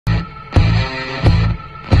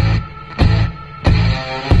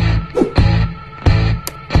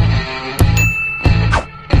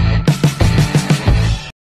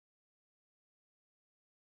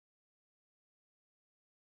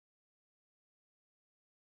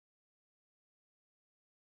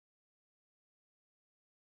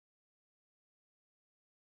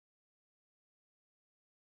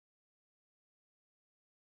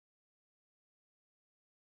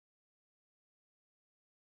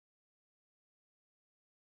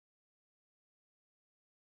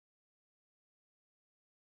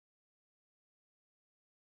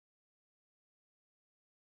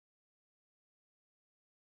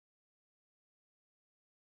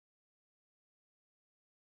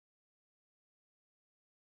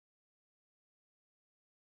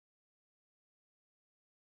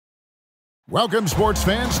Welcome, sports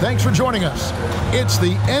fans. Thanks for joining us. It's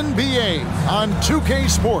the NBA on 2K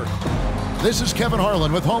Sport. This is Kevin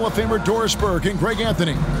Harlan with Hall of Famer Doris Burke and Greg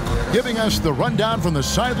Anthony, giving us the rundown from the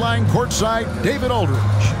sideline courtside, David Aldridge.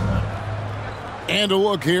 And a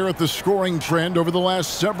look here at the scoring trend over the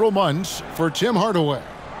last several months for Tim Hardaway.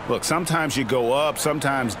 Look, sometimes you go up,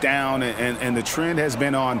 sometimes down, and the trend has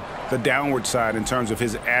been on the downward side in terms of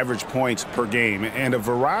his average points per game. And a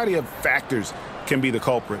variety of factors can be the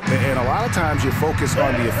culprit. And a lot of times you focus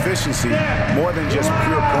on the efficiency more than just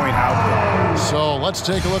pure point output. So let's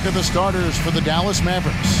take a look at the starters for the Dallas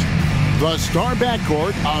Mavericks. The star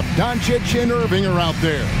backcourt of Doncic and Irving are out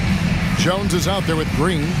there. Jones is out there with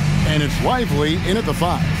Green, and it's Lively in at the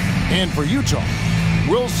 5. And for Utah,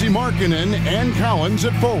 we'll see Markkanen and Collins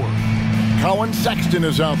at forward. Colin Sexton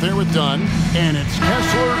is out there with Dunn, and it's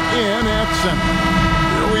Kessler in at center.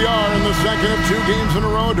 Here we are in the second of 2 games in a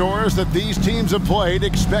row, Doris, that these teams have played.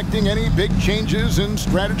 Expecting any big changes in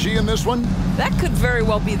strategy in this one? That could very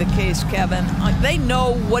well be the case, Kevin. They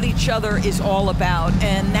know what each other is all about,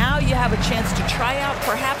 and now you have a chance to try out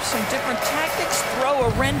perhaps some different tactics, throw a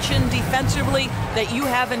wrench in defensively that you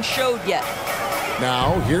haven't showed yet.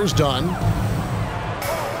 Now, here's Dunn.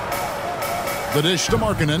 The dish to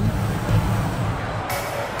Markkanen.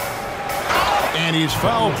 And he's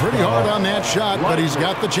fouled pretty hard on that shot, but he's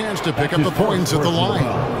got the chance to pick up the points at the line.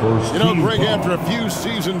 You know, Greg, after a few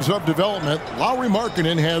seasons of development, Lauri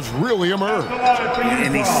Markkanen has really emerged.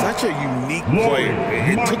 And he's such a unique player.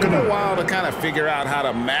 It took him a while to kind of figure out how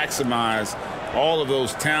to maximize all of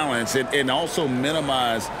those talents and also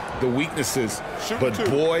minimize the weaknesses. But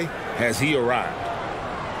boy, has he arrived.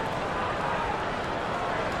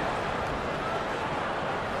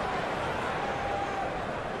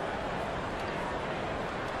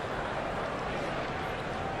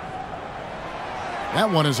 That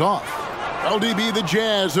one is off. LDB, the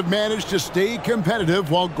Jazz have managed to stay competitive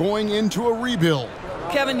while going into a rebuild.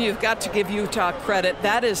 Kevin, you've got to give Utah credit.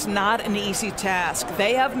 That is not an easy task.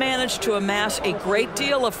 They have managed to amass a great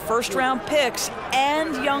deal of first-round picks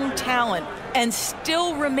and young talent and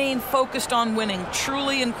still remain focused on winning.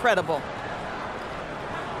 Truly incredible.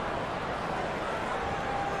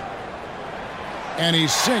 And he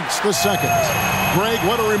sinks the second. Greg,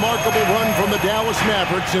 what a remarkable run from the Dallas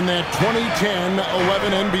Mavericks in that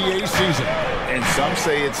 2010-11 NBA season. And some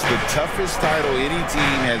say it's the toughest title any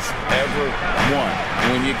team has ever won.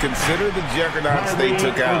 When you consider the juggernauts they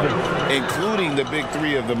took out, including the big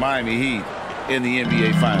 3 of the Miami Heat in the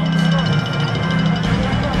NBA Finals.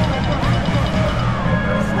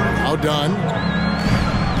 Now done.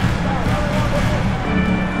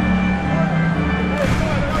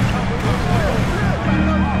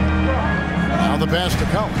 The pass to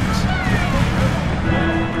Collins.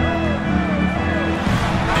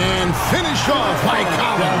 And finish off by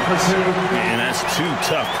Collins. And that's 2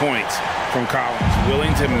 tough points from Collins.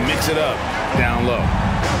 Willing to mix it up down low.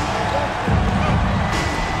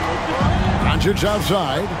 Doncic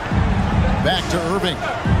outside. Back to Irving.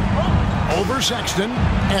 Over Sexton.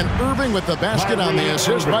 And Irving with the basket on the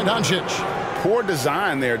assist by Doncic. Poor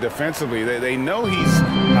design there defensively. They know he's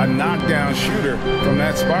a knockdown shooter from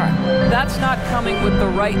that spot. That's not coming with the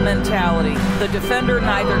right mentality. The defender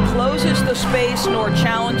neither closes the space nor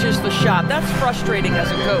challenges the shot. That's frustrating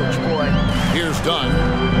as a coach, boy. Here's Dunn,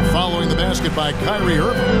 following the basket by Kyrie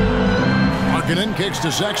Irving. Markkanen kicks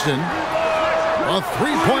to Sexton. A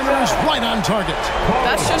 3-pointer is right on target.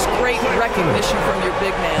 That's just great recognition from your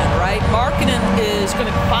big man, right? Markkanen is going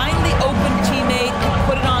to find the open teammate and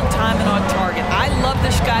put it on time and on target. I love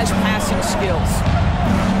this guy's passing skills.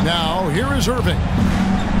 Now, here is Irving.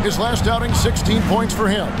 His last outing, 16 points for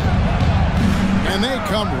him. And they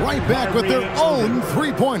come right back with their own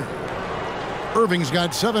 3-pointer. Irving's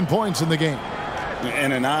got 7 points in the game.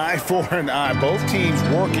 And an eye for an eye. Both teams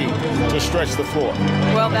working to stretch the floor.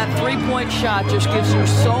 Well, that 3-point shot just gives you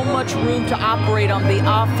so much room to operate on the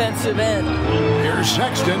offensive end. Here's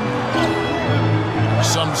Sexton.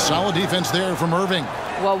 Some solid defense there from Irving.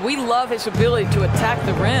 Well, we love his ability to attack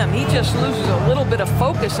the rim. He just loses a little bit of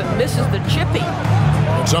focus and misses the chipping.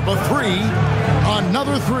 It's up a 3.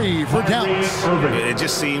 Another 3 for Dallas. It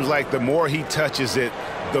just seems like the more he touches it,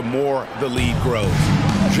 the more the lead grows.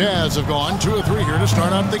 Jazz have gone 2 of 3 here to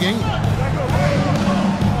start out the game.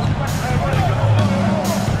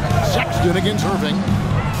 Sexton against Irving.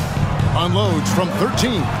 Unloads from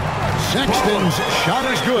 13. Sexton's shot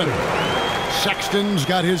is good. Sexton's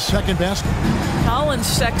got his second basket. Colin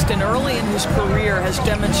Sexton early in his career has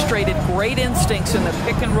demonstrated great instincts in the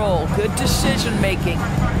pick and roll, good decision making.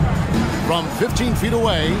 From 15 feet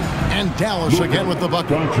away, and Dallas again with the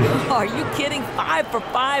bucket. Are you kidding? 5 for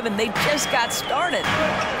 5, and they just got started.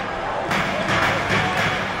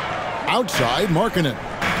 Outside, Markkanen.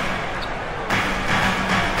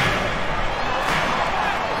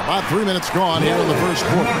 About 3 minutes gone here in the first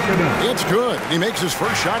quarter. It's good. He makes his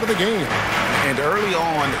first shot of the game. And early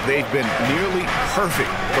on, they've been nearly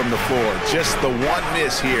perfect from the floor. Just the one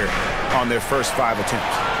miss here on their first 5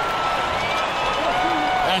 attempts.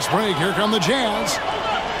 Fast break. Here come the Jazz.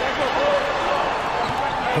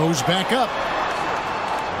 Goes back up.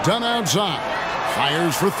 Dunn outside.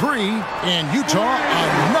 Fires for 3. And Utah,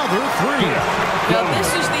 another 3. Now,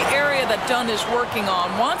 this is the area that Dunn is working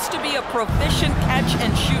on. Wants to be a proficient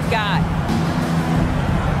catch-and-shoot guy.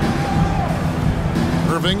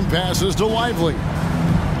 Irving passes to Lively.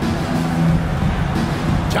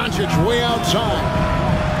 Doncic way outside.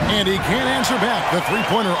 And he can't answer back. The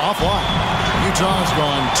three-pointer offline. Utah's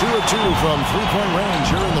gone 2 of 2 from three-point range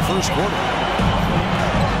here in the first quarter.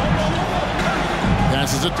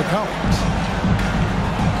 Passes it to Collins.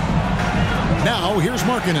 Now here's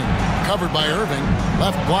Markkanen. Covered by Irving.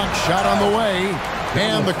 Left block shot on the way.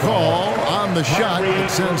 And the call on the shot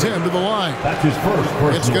that sends him to the line. That's his first.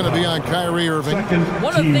 It's going to be on Kyrie Irving.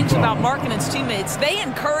 One of the things about Markkanen's teammates, they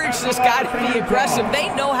encourage this guy to be aggressive.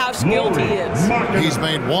 They know how skilled he is. He's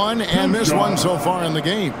made 1 and missed 1 so far in the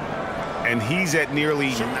game. And he's at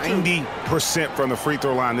nearly 90% from the free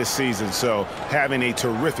throw line this season, so having a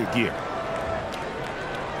terrific year.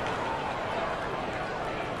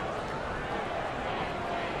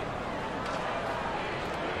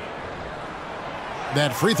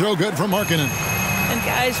 That free throw good from Markkanen. And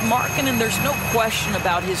guys, Markkanen, there's no question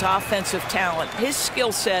about his offensive talent. His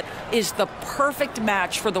skill set is the perfect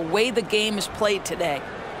match for the way the game is played today.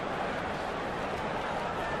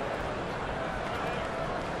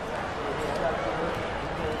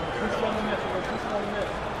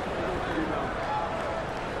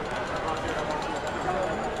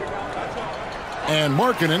 And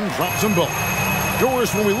Markkanen drops them both.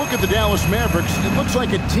 Doris, when we look at the Dallas Mavericks, it looks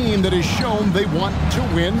like a team that has shown they want to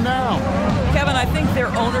win now. Kevin, I think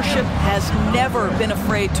their ownership has never been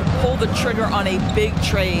afraid to pull the trigger on a big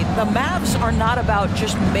trade. The Mavs are not about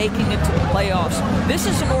just making it to the playoffs. This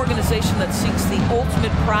is an organization that seeks the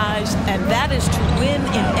ultimate prize, and that is to win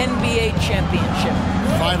an NBA championship.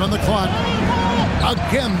 5 on the clock.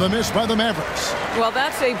 Again, the miss by the Mavericks. Well,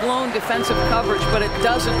 that's a blown defensive coverage, but it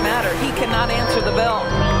doesn't matter. He cannot answer the bell.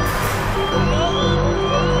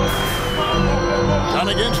 Dunn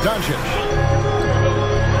against Doncic.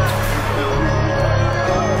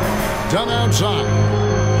 Dunn outside.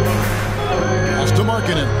 Pass to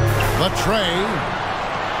Markkanen. The tray.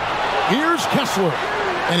 Here's Kessler.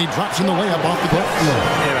 And he drops in the layup off the glass.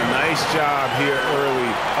 And a nice job here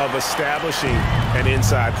early of establishing an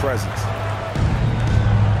inside presence.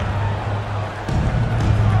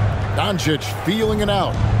 Doncic feeling it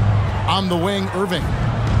out. On the wing, Irving.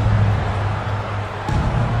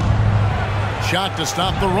 Shot to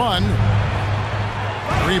stop the run.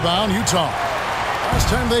 Rebound, Utah. Last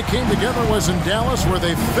time they came together was in Dallas, where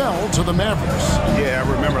they fell to the Mavericks. Yeah, I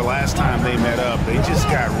remember last time they met up, they just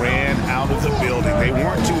got ran out of the building. They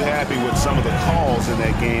weren't too happy with some of the calls in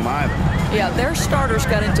that game either. Yeah, their starters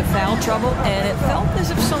got into foul trouble, and it felt as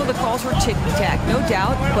if some of the calls were ticky-tack, no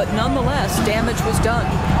doubt, but nonetheless, damage was done.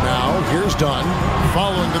 Now, here's Dunn,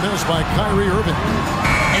 following the miss by Kyrie Irving.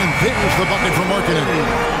 And there's the bucket from Markkanen.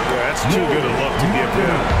 Yeah, that's too good a look to give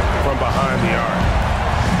them from behind the arc.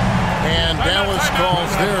 And Dallas calls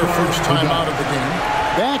their first time out of the game.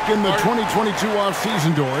 Back in the 2022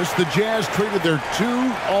 offseason, Doris, the Jazz traded their 2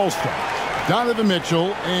 All-Stars, Donovan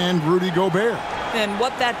Mitchell and Rudy Gobert. And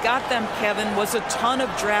what that got them, Kevin, was a ton of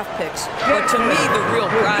draft picks. But to me, the real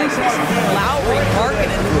prize is Lowry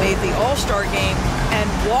Markkanen, who made the All-Star game, and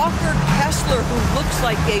Walker Kessler, who looks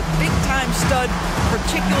like a big-time stud,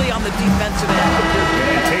 particularly on the defensive end.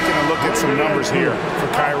 And taking a look at some numbers here for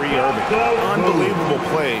Kyrie Irving. Unbelievable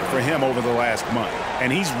play for him over the last month.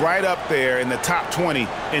 And he's right up there in the top 20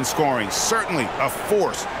 in scoring. Certainly a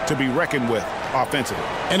force to be reckoned with offensively.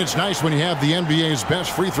 And it's nice when you have the NBA's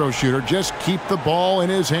best free throw shooter just keep the ball in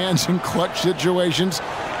his hands in clutch situations.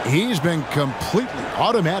 He's been completely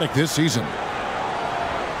automatic this season.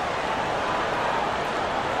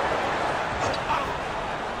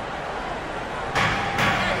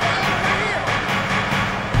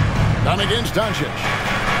 Dunn against Doncic.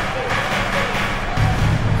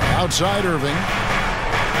 Outside Irving.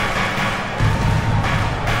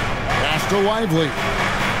 Pass to Lively.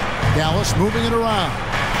 Dallas moving it around.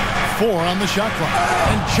 4 on the shot clock.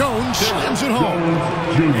 And Jones slams it home.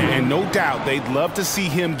 And no doubt they'd love to see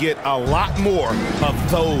him get a lot more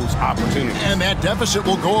of those opportunities. And that deficit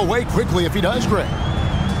will go away quickly if he does, Greg.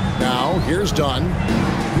 Now, here's Dunn.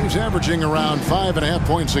 He's averaging around 5.5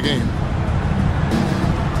 points a game.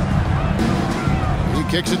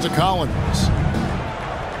 kicks it to Collins.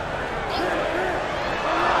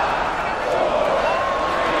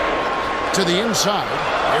 To the inside.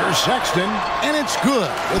 Here's Sexton, and it's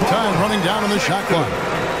good with time running down on the shot clock.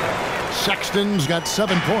 Sexton's got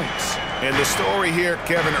 7 points. And the story here,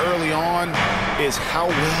 Kevin, early on is how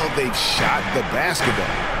well they've shot the basketball.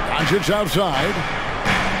 Doncic outside.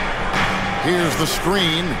 Here's the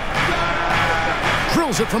screen.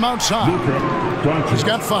 Drills it from outside. He's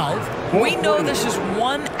got 5. We know this is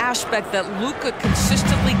one aspect that Luka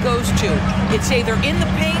consistently goes to. It's either in the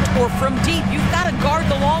paint or from deep. You've got to guard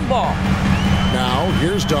the long ball. Now,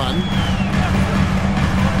 here's Dunn.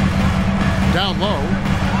 Down low.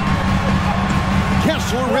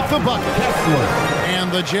 Kessler with the bucket.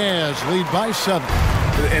 And the Jazz lead by 7.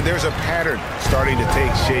 And there's a pattern starting to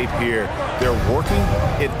take shape here. They're working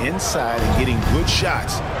it inside and getting good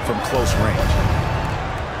shots from close range.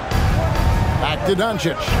 Back to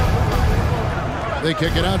Doncic. They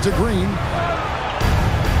kick it out to Green.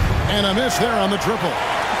 And a miss there on the triple.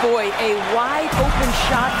 Boy, a wide open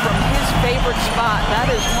shot from his favorite spot.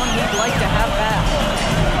 That is one he'd like to have back.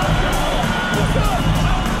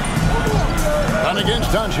 On against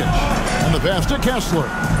Doncic. And the pass to Kessler.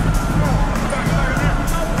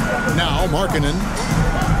 Now Markkanen.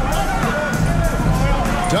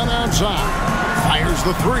 Dunn outside. Fires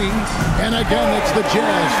the 3. And again, it's the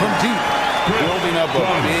Jazz from deep. Building up a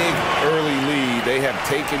big early lead. They have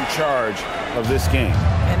taken charge of this game.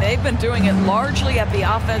 And they've been doing it largely at the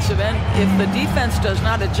offensive end. If the defense does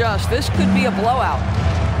not adjust, this could be a blowout.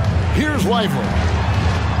 Here's Lively.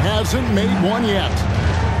 Hasn't made one yet.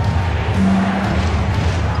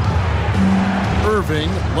 Irving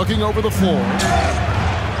looking over the floor.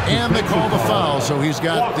 And they call the foul, so he's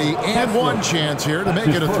got the and one chance here to make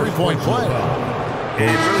it a 3-point play.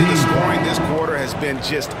 And really the scoring this quarter has been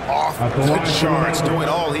just off the charts, doing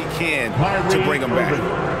all he can to bring them back.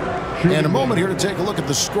 And a moment here to take a look at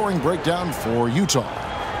the scoring breakdown for Utah.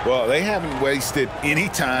 Well, they haven't wasted any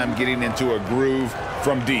time getting into a groove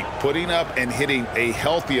from deep, putting up and hitting a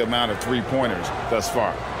healthy amount of three-pointers thus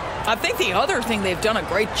far. I think the other thing they've done a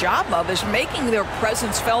great job of is making their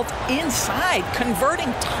presence felt inside,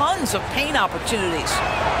 converting tons of paint opportunities.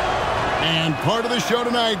 And part of the show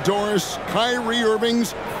tonight, Doris, Kyrie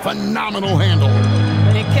Irving's phenomenal handle.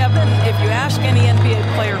 And Kevin, if you ask any NBA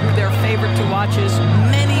player who their favorite to watch is,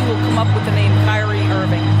 many will come up with the name Kyrie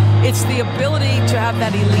Irving. It's the ability to have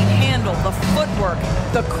that elite handle, the footwork,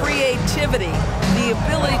 the creativity, the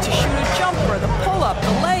ability to shoot a jumper, the pull-up,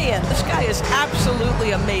 the lay-in. This guy is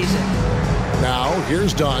absolutely amazing. Now,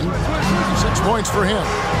 here's Dunn. 6 points for him.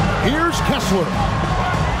 Here's Kessler.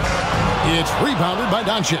 It's rebounded by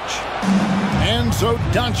Doncic. And so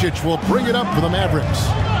Doncic will bring it up for the Mavericks.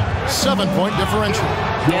 7-point differential.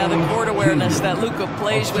 Yeah, the court awareness that Luka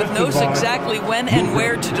plays with, knows exactly when and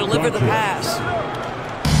where to deliver the pass.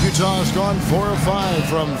 Utah has gone 4 of 5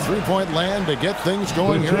 from three-point land to get things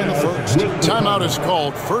going here in the first. Timeout is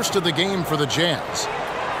called, first of the game for the Jazz.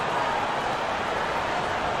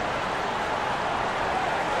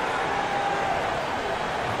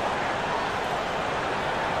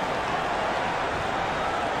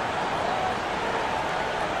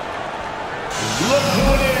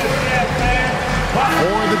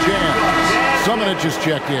 For the Jazz, Summonich has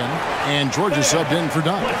checked in, and George is subbed in for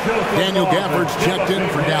Dunn. Daniel Gafford's checked in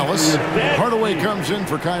for Dallas. Hardaway comes in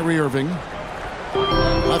for Kyrie Irving.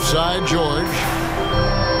 Left side, George.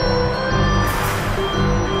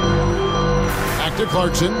 Back to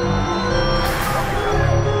Clarkson.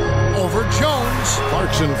 Over Jones.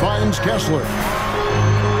 Clarkson finds Kessler.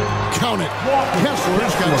 Count it.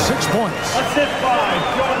 Kessler's got 6 points. Assist by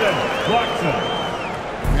Jordan Clarkson.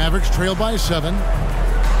 Mavericks trail by 7.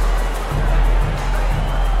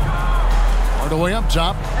 Hardaway up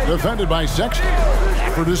top, defended by Sexton.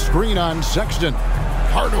 After the screen on Sexton.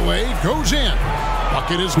 Hardaway goes in.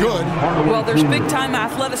 Bucket is good. Well, there's big-time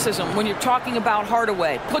athleticism when you're talking about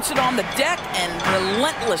Hardaway. Puts it on the deck and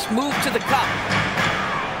relentless move to the cup.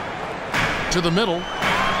 To the middle.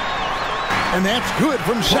 And that's good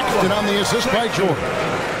from Sexton on the assist by George.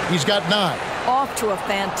 He's got 9. Off to a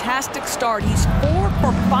fantastic start. He's 4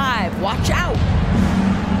 for 5. Watch out.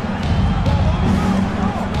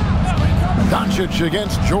 Doncic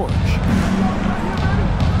against George.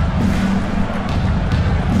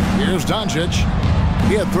 Here's Doncic.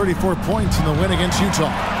 He had 34 points in the win against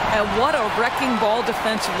Utah. And what a wrecking ball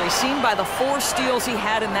defensively, seen by the 4 steals he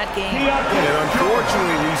had in that game. And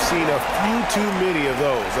unfortunately, we've seen a few too many of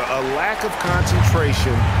those. A lack of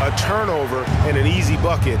concentration, a turnover, and an easy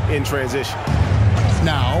bucket in transition.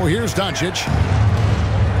 Now, here's Doncic.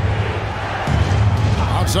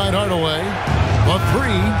 Outside Hardaway. A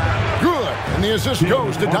 3. Good. And And the assist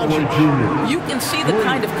goes to Doncic. You can see the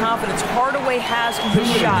kind of confidence Hardaway has in his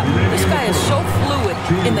shot. This guy is so fluid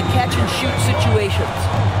in the catch-and-shoot situations.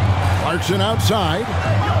 Clarkson outside.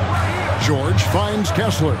 George finds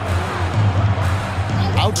Kessler.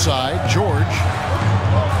 Outside, George.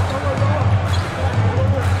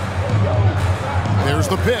 There's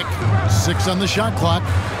the pick. 6 on the shot clock.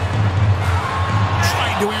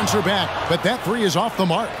 Trying to answer back, but that three is off the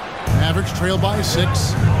mark. Mavericks trail by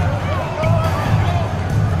 6.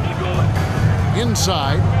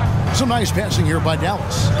 Inside. Some nice passing here by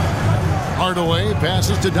Dallas. Hardaway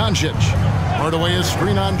passes to Doncic. Hardaway is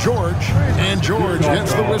screen on George, and George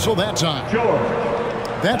gets the whistle that time.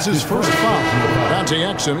 That's his first foul. Dante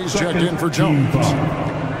Exum, he's checked in for Jones.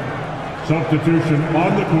 Substitution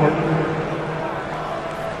on the court.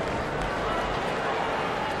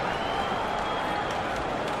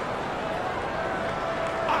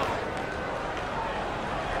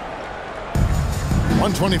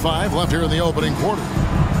 .125 left here in the opening quarter.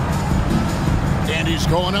 And he's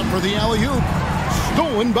going up for the alley-oop.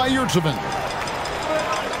 Stolen by Yurtseven.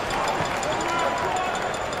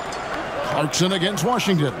 Clarkson against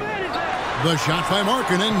Washington. The shot by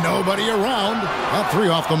Markkanen. Nobody around. That three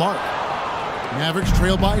off the mark. Mavericks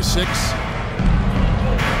trail by 6.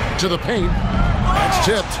 To the paint. That's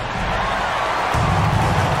tipped.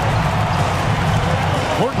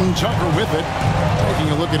 Horton Tucker with it.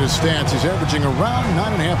 Taking a look at his stats, he's averaging around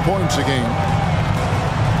 9.5 points a game.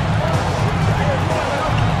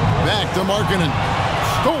 Back to Markkanen.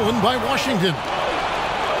 Stolen by Washington.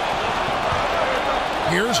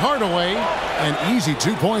 Here's Hardaway. An easy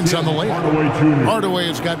 2 points on the layup. Hardaway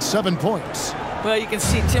has got 7 points. Well, you can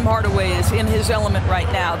see Tim Hardaway is in his element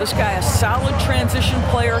right now. This guy is a solid transition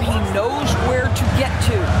player. He knows where to get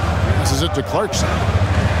to. Passes it to Clarkson.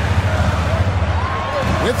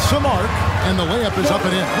 With some arc, and the layup is up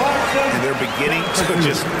and in. And they're beginning to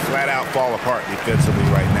just flat out fall apart defensively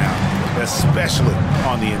right now, especially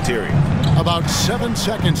on the interior. About 7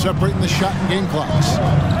 seconds separating the shot and game clocks.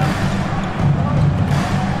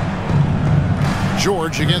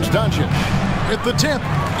 George against Doncic. At the tip,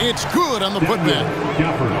 it's good on the putback.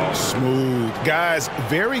 Smooth. Guys,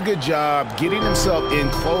 very good job getting himself in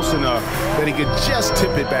close enough that he could just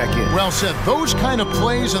tip it back in. Well said. Those kind of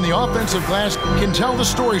plays in the offensive glass can tell the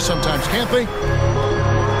story sometimes, can't they?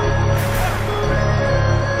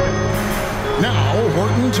 Now,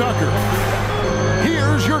 Horton Tucker.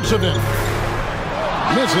 Here's Yurtseven.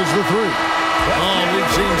 Misses the three. Oh,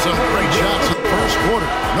 we've seen some great shots in the first quarter.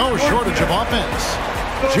 No shortage of offense.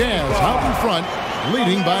 Jazz out in front,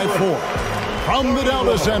 leading by 4. From the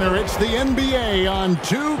Delta Center, it's the NBA on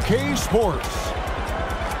 2K Sports.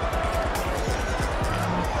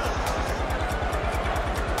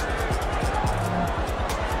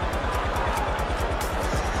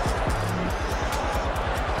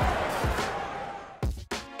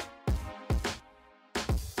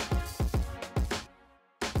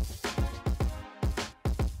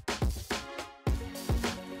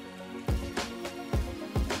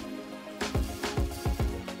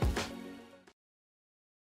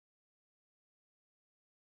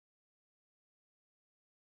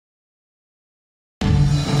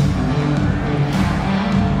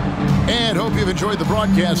 Hope you've enjoyed the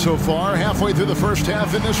broadcast so far. Halfway through the first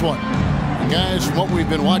half in this one. And guys, from what we've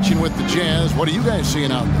been watching with the Jazz, what are you guys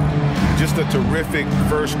seeing out there? Just a terrific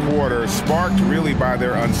first quarter, sparked really by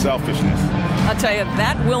their unselfishness. I'll tell you,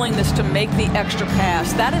 that willingness to make the extra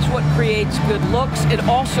pass, that is what creates good looks. It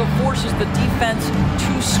also forces the defense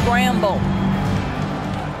to scramble.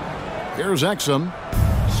 Here's Exum.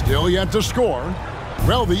 Still yet to score.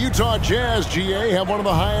 Well, the Utah Jazz, GA, have one of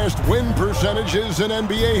the highest win percentages in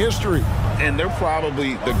NBA history. And they're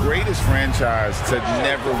probably the greatest franchise to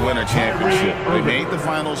never win a championship. They made the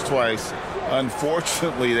finals twice.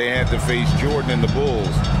 Unfortunately, they had to face Jordan and the Bulls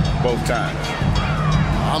both times.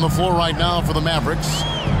 On the floor right now for the Mavericks.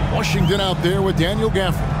 Washington out there with Daniel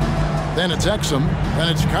Gafford. Then it's Exum, then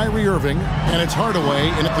it's Kyrie Irving, and it's Hardaway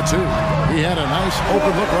in at the 2. He had a nice open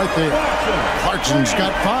look right there. Clarkson's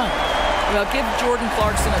got 5. Well, give Jordan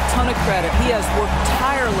Clarkson a ton of credit. He has worked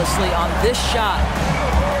tirelessly on this shot.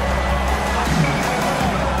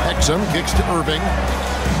 Exum kicks to Irving.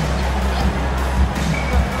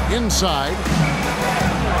 Inside.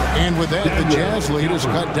 And with that, the Jazz lead is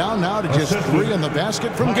cut down now to just 3 in the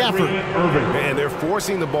basket from Gafford. And they're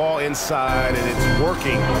forcing the ball inside, and it's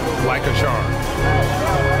working like a charm.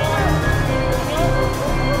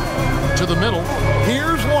 To the middle.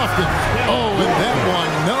 Here's Lofton. Oh, and that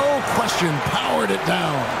one, no question, powered it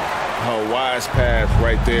down. A wise pass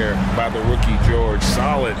right there by the rookie George.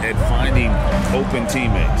 Solid at finding open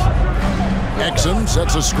teammates. Exum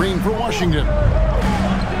sets a screen for Washington.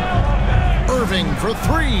 Irving for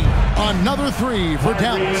three. Another three for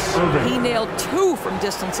Dallas. He nailed 2 from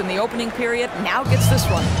distance in the opening period. Now gets this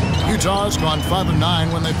one. Utah's gone 5 of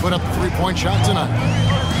 9 when they put up the three-point shot tonight.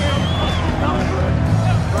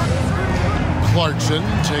 Clarkson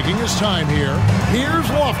taking his time here. Here's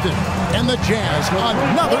Lofton. And the Jazz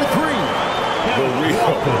another three. The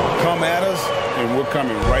real come at us, and we're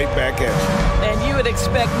coming right back at you. And you would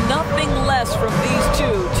expect nothing less from these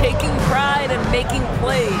two, taking pride and making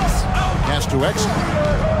plays. Pass to Exum.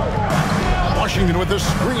 Washington with the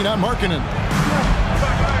screen on Markkanen.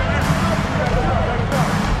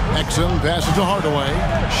 Exum passes to Hardaway.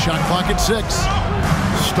 Shot clock at 6.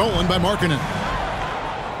 Stolen by Markkanen.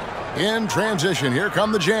 In transition, here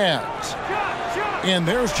come the Jazz. And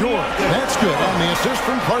there's George. That's good on the assist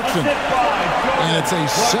from Clarkson. And it's a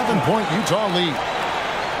 7-point Utah lead.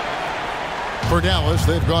 For Dallas,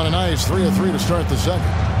 they've gone a nice 3 of 3 to start the second.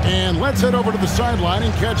 And let's head over to the sideline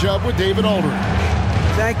and catch up with David Aldridge.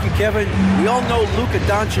 Thank you, Kevin. We all know Luka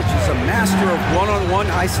Doncic is a master of one-on-one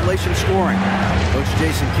isolation scoring. Coach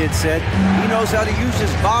Jason Kidd said he knows how to use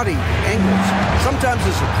his body, angles. Sometimes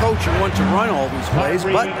as a coach you want to run all these plays,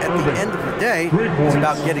 but at the end of the day, it's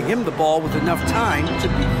about getting him the ball with enough time to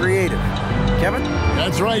be creative. Kevin?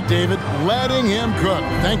 That's right, David. Letting him cook.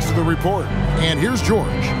 Thanks to the report. And here's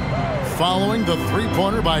George. Following the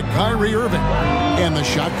three-pointer by Kyrie Irving. And the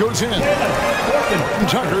shot goes in.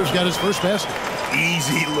 Tucker's got his first basket.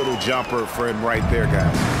 Easy little jumper for him right there,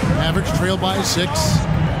 guys. Mavericks trail by 6.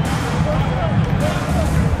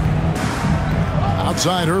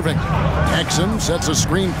 Outside Irving. Exum sets a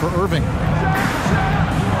screen for Irving.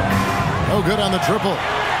 No good on the triple.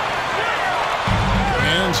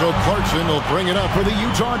 And so Clarkson will bring it up for the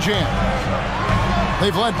Utah Jazz.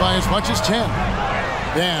 They've led by as much as 10.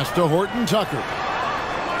 Pass to Horton Tucker.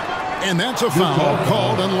 And that's a foul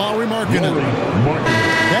called on Lauri Markkanen.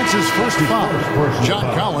 That's his first foul.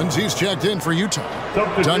 John Collins, he's checked in for Utah.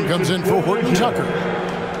 Dunn comes in for Horton Tucker.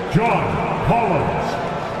 John Collins.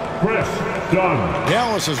 Chris Dunn.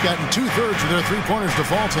 Dallas has gotten 2/3 of their three-pointers to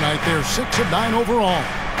fall tonight. They're 6 of 9 overall.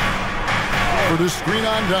 For the screen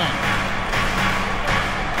on Dunn.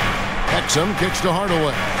 Exum kicks to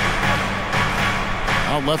Hardaway.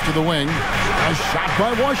 Out left to the wing. A shot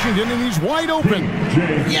by Washington, and he's wide open.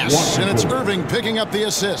 Yes, and it's Irving picking up the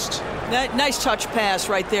assist. That nice touch pass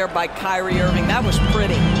right there by Kyrie Irving. That was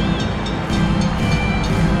pretty.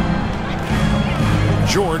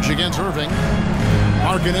 George against Irving.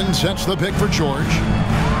 Markkanen sets the pick for George.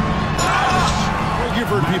 You've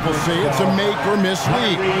heard people say it's a make-or-miss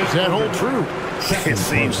league. Does that hold true? It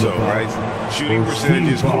seems so, right? Shooting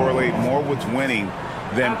percentages correlate more with winning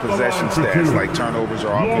than possession stats like turnovers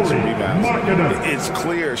or offensive rebounds. It's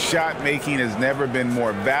clear shot making has never been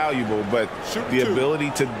more valuable, but the ability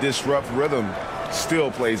to disrupt rhythm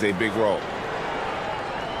still plays a big role.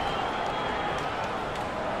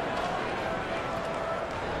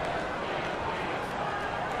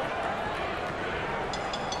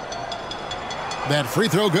 That free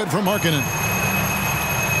throw good for Markkanen.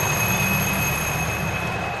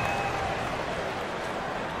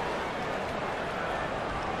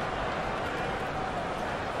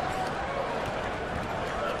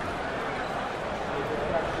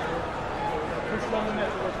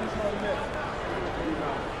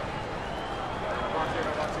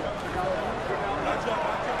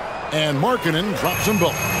 And Markkanen drops them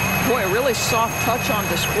both. Boy, a really soft touch on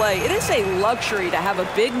display. It is a luxury to have a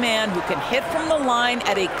big man who can hit from the line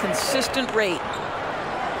at a consistent rate.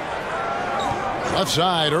 Left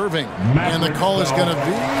side, Irving. And the call is going to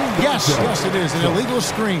be, yes, it is, an illegal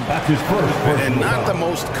screen. That's his first. And not the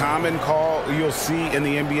most common call you'll see in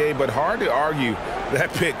the NBA, but hard to argue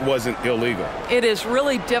that pick wasn't illegal. It is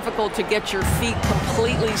really difficult to get your feet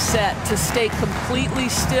completely set, to stay completely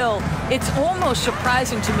still. It's almost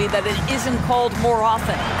surprising to me that it isn't called more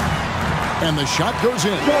often. And the shot goes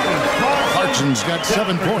in. Clarkson's got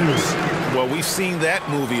 7 points. Well, we've seen that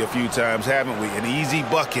movie a few times, haven't we? An easy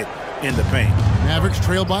bucket in the paint. Mavericks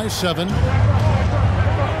trail by 7.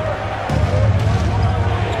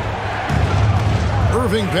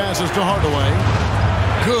 Irving passes to Hardaway.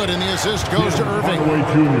 Good, and the assist goes to Irving.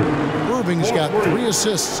 Irving's got 3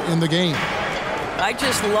 assists in the game. I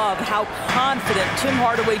just love how confident Tim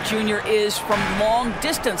Hardaway Jr. is from long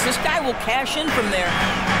distance. This guy will cash in from there.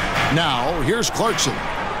 Now, here's Clarkson.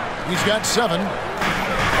 He's got 7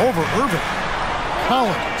 over Irving.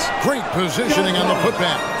 Collins, great positioning on the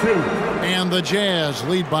putback. And the Jazz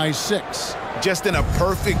lead by 6. Just in a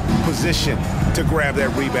perfect position to grab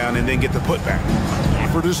that rebound and then get the putback.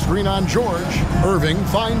 For the screen on George, Irving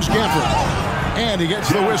finds Gafford. And he gets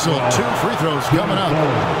the whistle. 2 free throws coming up.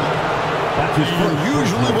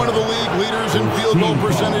 Usually one of the league leaders in field goal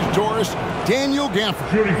percentage, Doris, Daniel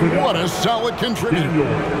Gafford. What a solid contributor.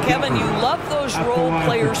 Kevin, you love those role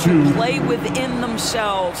players who play within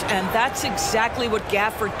themselves, and that's exactly what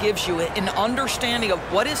Gafford gives you, an understanding of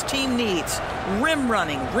what his team needs. Rim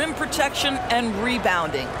running, rim protection, and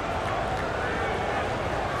rebounding.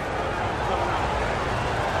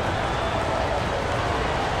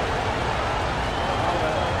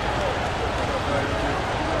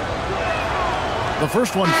 The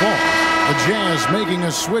first one falls. The Jazz making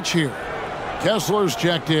a switch here. Kessler's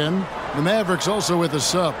checked in. The Mavericks also with a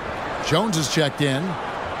sub. Jones is checked in.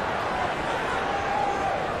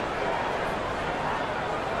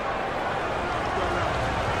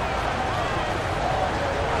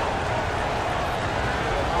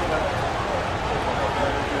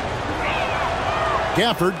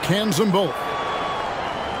 Gafford cans them both.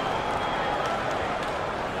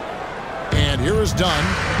 And here is Dunn.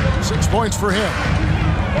 6 points for him.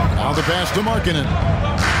 Now the pass to Markkanen.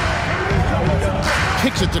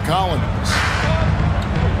 Kicks it to Collins.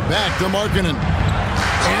 Back to Markkanen.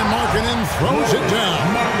 And Markkanen throws it down.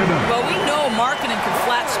 Well, we know Markkanen can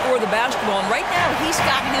flat score the basketball, and right now he's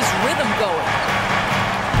got his rhythm going.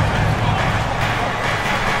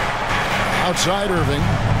 Outside Irving.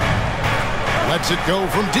 Lets it go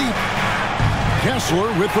from deep. Kessler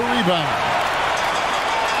with the rebound.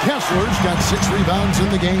 Kessler's got 6 rebounds in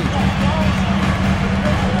the game.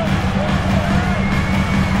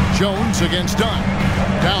 Jones against Dunn.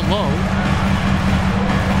 Down low.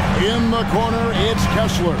 In the corner, it's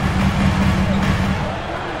Kessler.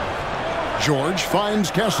 George finds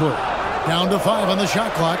Kessler. Down to 5 on the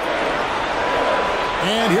shot clock.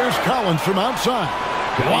 And here's Collins from outside.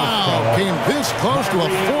 Wow, came this close to a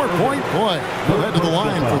 4-point play. He'll head to the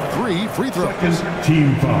line for 3 free throws.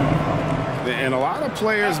 Team foul. And a lot of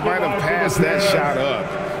players might have passed that shot up.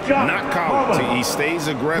 Not Collins. He stays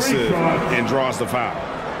aggressive and draws the foul.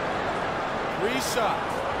 3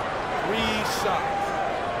 shots. 3 shots.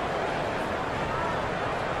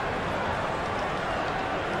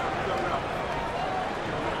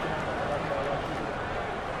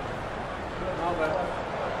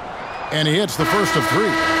 And he hits the first of 3.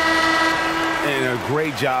 And a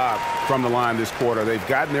great job from the line this quarter. They've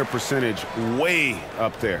gotten their percentage way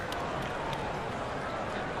up there.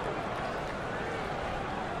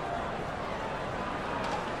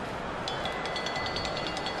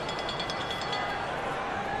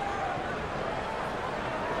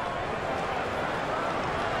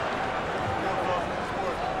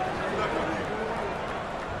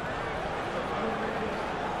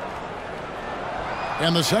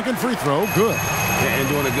 And the second free throw, good. And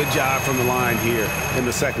doing a good job from the line here in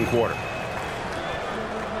the second quarter.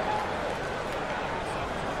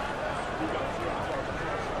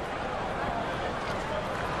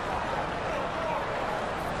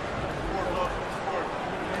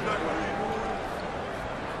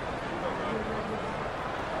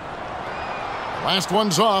 Last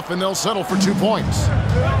one's off, and they'll settle for 2 points.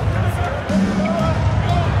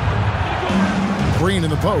 Green in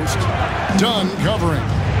the post. Dunn covering.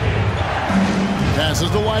 Passes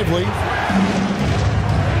to Lively.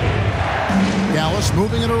 Dallas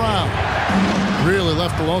moving it around. Really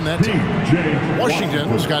left alone that time.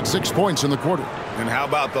 Washington's got 6 points in the quarter. And how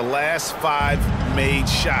about the last 5 made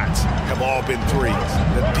shots have all been threes?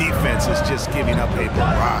 The defense is just giving up a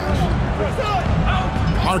barrage.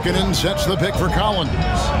 Markkanen sets the pick for Collins.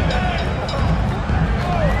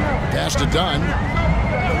 Pass to Dunn.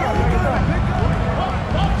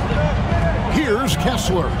 Here's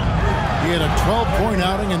Kessler. He had a 12-point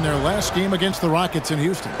outing in their last game against the Rockets in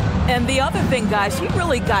Houston. And the other thing, guys, he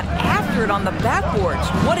really got after it on the backboards.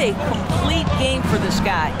 What a complete game for this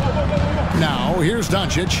guy. Now, here's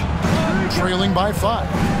Doncic, trailing by 5.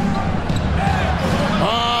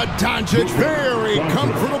 Doncic very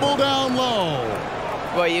comfortable down low.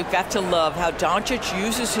 Boy, you've got to love how Doncic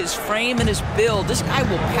uses his frame and his build. This guy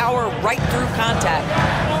will power right through contact.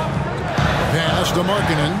 Pass to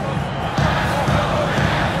Markkanen.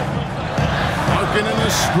 Markkanen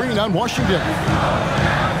is screen on Washington.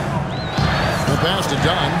 The pass to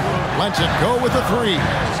Dunn. Lets it go with the 3.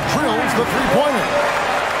 Drills the 3-pointer.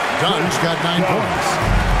 Dunn's got 9 points.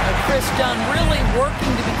 Chris Dunn really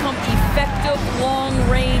working to become effective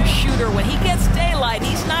long-range shooter. When he gets daylight,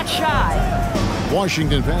 he's not shy.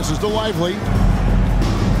 Washington passes to Lively.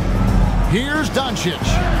 Here's Doncic.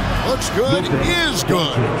 Looks good, is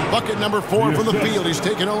good. Bucket number 4 from the field. He's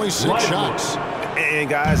taken only 6 shots. And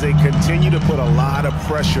guys, they continue to put a lot of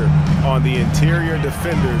pressure on the interior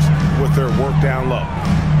defenders with their work down low.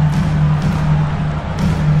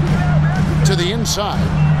 To the inside.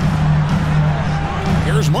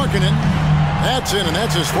 Here's Markkanen. That's in, and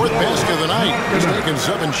that's his 4th basket of the night. He's taken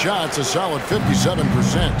 7 shots, a solid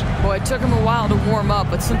 57%. Boy, it took him a while to warm up,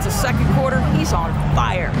 but since the second quarter, he's on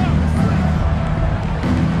fire.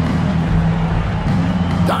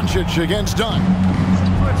 Doncic against Dunn.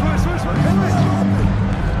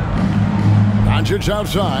 Doncic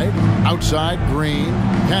outside Green,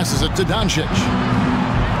 passes it to Doncic.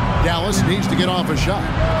 Dallas needs to get off a shot.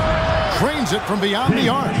 Trains it from beyond the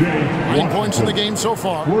arc. 9 points in the game so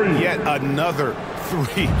far. Yet another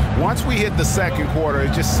 3. Once we hit the second quarter,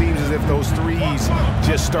 it just seems as if those threes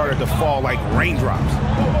just started to fall like raindrops.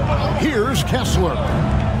 Here's Kessler.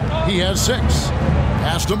 He has 6.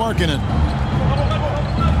 Pass to Markkanen.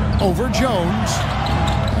 Over Jones.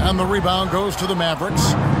 And the rebound goes to the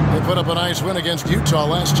Mavericks. They put up a nice win against Utah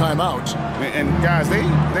last time out. And guys, they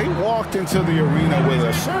walked into the arena with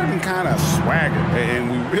a certain kind of swagger, and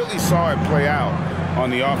we really saw it play out on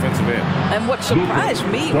the offensive end. And what surprised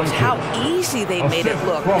me was how easy they made it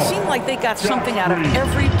look. It seemed like they got something out of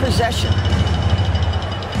every possession.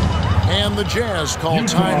 And the Jazz call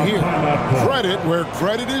time here. Credit where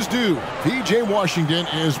credit is due. P.J. Washington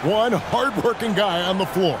is one hard-working guy on the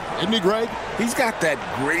floor. Isn't he, Greg? He's got that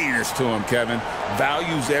grittiness to him, Kevin.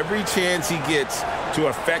 Values every chance he gets to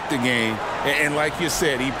affect the game. And like you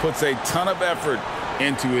said, he puts a ton of effort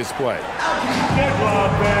into his play. Good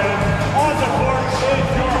job, man. On the court is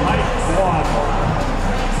your height squad.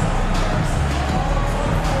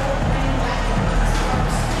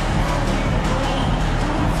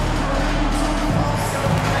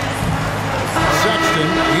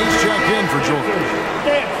 He's checked in for Jordan.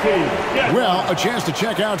 Well, a chance to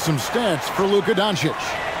check out some stats for Luka Doncic.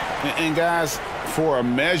 And guys, for a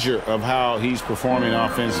measure of how he's performing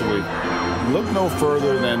offensively, look no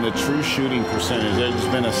further than the true shooting percentage. There's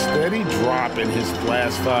been a steady drop in his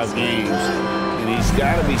last 5 games, and he's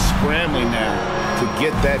got to be scrambling now to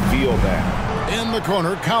get that feel back. In the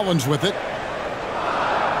corner, Collins with it.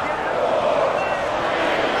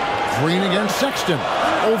 Green against Sexton.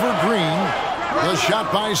 Over Green. The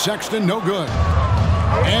shot by Sexton, no good.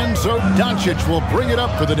 And so Doncic will bring it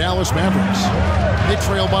up for the Dallas Mavericks. They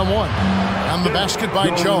trail by 1. And the basket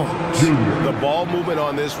by Jones. The ball movement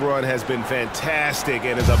on this run has been fantastic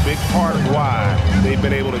and is a big part of why they've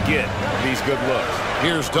been able to get these good looks.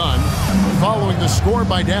 Here's Dunn following the score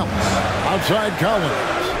by Dallas. Outside Collins.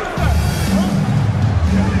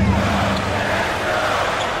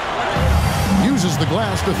 Uses the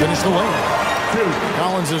glass to finish the lane.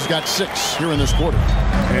 Collins has got 6 here in this quarter.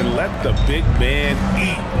 And let the big man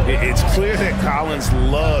eat. It's clear that Collins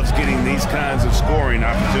loves getting these kinds of scoring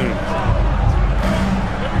opportunities.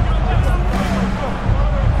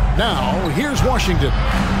 Now, here's Washington.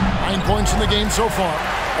 9 points in the game so far.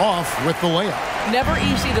 Off with the layup. Never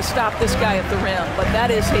easy to stop this guy at the rim, but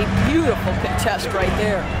that is a beautiful contest right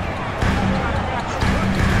there.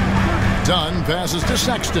 Dunn passes to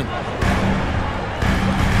Sexton.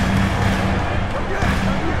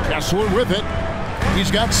 Kessler with it.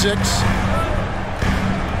 He's got 6.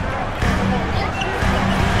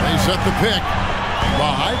 They set the pick. The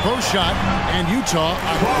high post shot, and Utah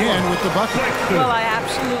again with the bucket. Well, I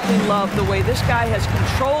absolutely love the way this guy has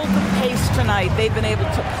controlled the pace tonight. They've been able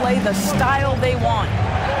to play the style they want.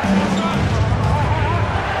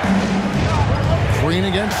 Green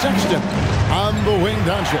against Sexton. On the wing,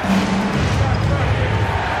 Doncic.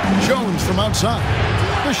 Jones from outside.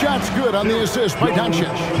 The shot's good on the assist by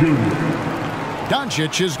Doncic.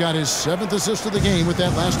 Doncic has got his 7th assist of the game with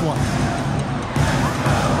that last one.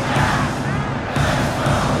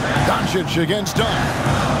 Doncic against Dunn.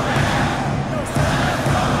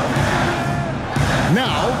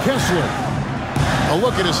 Now Kessler. A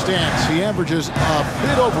look at his stats. He averages a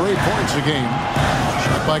bit over 8 points a game.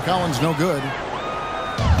 Shot by Collins, no good.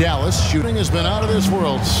 Dallas shooting has been out of this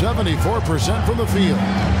world. 74% from the field.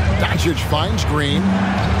 Doncic finds Green.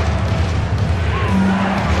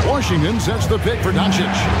 Washington sets the pick for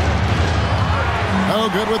Doncic. Oh,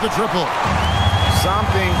 good with the triple.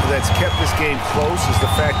 Something that's kept this game close is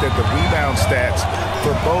the fact that the rebound stats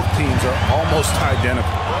for both teams are almost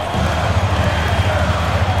identical.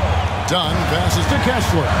 Dunn passes to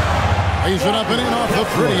Kessler. He's it up and in off the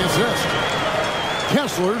pretty assist.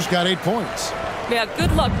 Kessler's got 8 points. Yeah,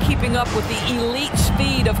 good luck keeping up with the elite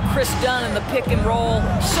speed of Chris Dunn in the pick and roll.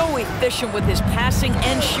 So efficient with his passing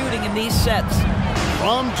and shooting in these sets.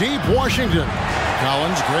 From deep Washington.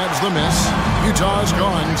 Collins grabs the miss. Utah's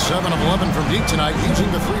gone 7 of 11 from deep tonight,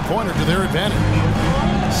 using the three-pointer to their advantage.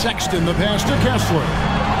 Sexton the pass to Kessler.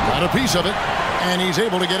 Got a piece of it, and he's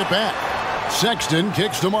able to get it back. Sexton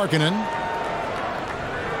kicks to Markkanen.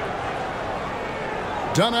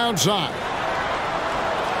 Dunn outside.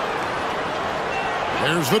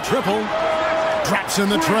 There's the triple. Drops in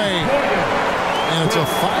the tray. And it's a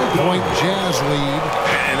 5-point Jazz lead.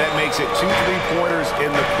 And that makes it 2 3-pointers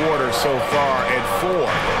in the quarter so far and 4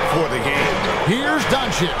 for the game. Here's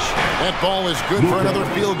Doncic. That ball is good for another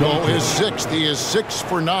field goal. His 6th. He is 6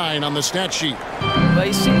 for 9 on the stat sheet. Well,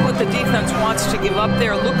 you see what the defense wants to give up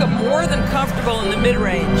there. Luka more than comfortable in the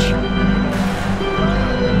mid-range.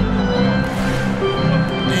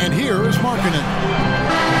 And here is Markkanen.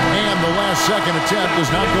 And the last second attempt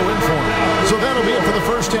does not go in for him. So that'll be it for the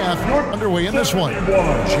first half. Underway in this one.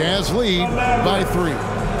 Jazz lead by 3.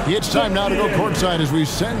 It's time now to go courtside as we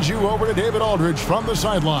send you over to David Aldridge from the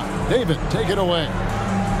sideline. David, take it away.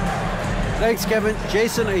 Thanks, Kevin.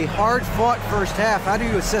 Jason, a hard-fought first half. How do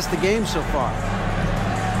you assess the game so far?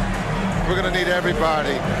 We're going to need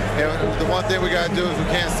everybody. And the one thing we got to do is we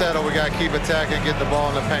can't settle. We got to keep attacking, get the ball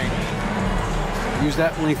in the paint. Use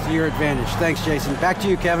that length to your advantage. Thanks, Jason. Back to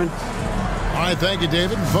you, Kevin. All right, thank you,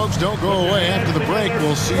 David. And folks, don't go away. After the break,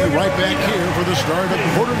 we'll see you right back here for the start of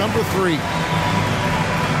quarter number 3.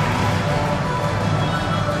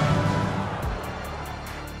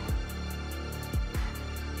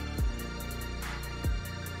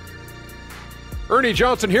 Ernie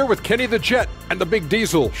Johnson here with Kenny the Jet and the Big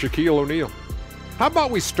Diesel, Shaquille O'Neal. How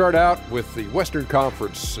about we start out with the Western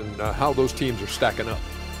Conference and how those teams are stacking up?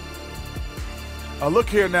 Look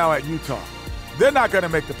here now at Utah. They're not going to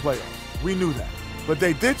make the playoffs. We knew that. But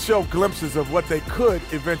they did show glimpses of what they could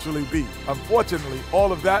eventually be. Unfortunately,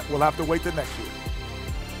 all of that will have to wait till next year.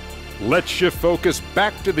 Let's shift focus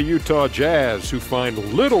back to the Utah Jazz, who find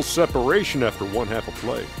little separation after one half of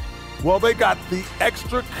play. Well, they got the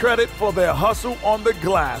extra credit for their hustle on the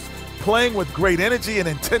glass, playing with great energy and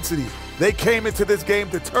intensity. They came into this game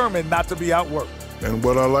determined not to be outworked. And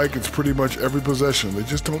what I like, it's pretty much every possession. They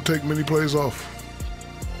just don't take many plays off.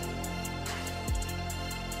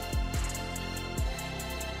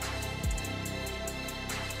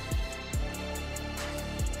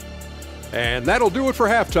 And that'll do it for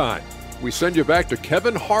halftime. We send you back to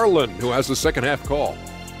Kevin Harlan, who has the second half call.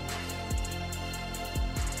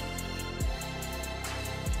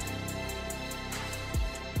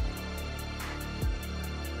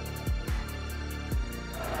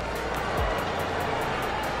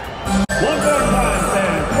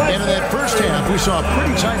 And in that first half, we saw a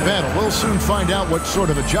pretty tight battle. We'll soon find out what sort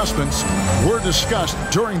of adjustments were discussed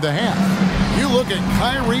during the half. You look at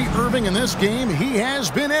Kyrie Irving in this game, he has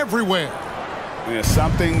been everywhere. And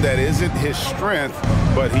something that isn't his strength,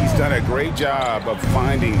 but he's done a great job of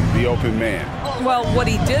finding the open man. Well, what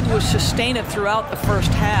he did was sustain it throughout the first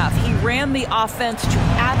half. He ran the offense to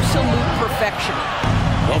absolute perfection.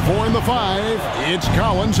 The 4 and the 5, it's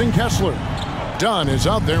Collins and Kessler. Dunn is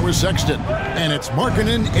out there with Sexton, and it's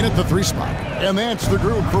Markkanen in at the 3 spot. And that's the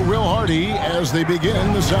group for Will Hardy as they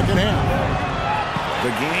begin the second half. The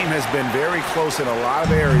game has been very close in a lot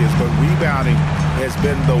of areas, but rebounding has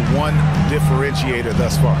been the one differentiator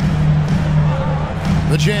thus far.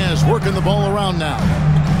 The Jazz working the ball around now.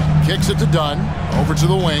 Kicks it to Dunn, over to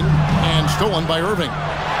the wing, and stolen by Irving.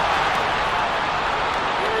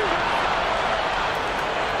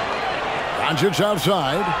 Doncic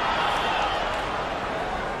outside.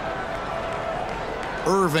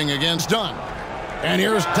 Irving against Dunn. And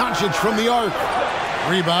here's Doncic from the arc.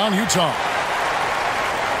 Rebound, Utah.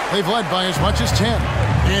 They've led by as much as 10.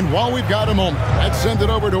 And while we've got a moment, let's send it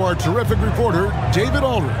over to our terrific reporter, David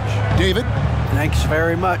Aldridge. David? Thanks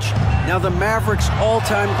very much. Now, the Mavericks'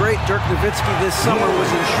 all-time great Dirk Nowitzki this summer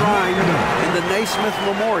was enshrined in the Naismith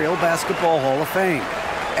Memorial Basketball Hall of Fame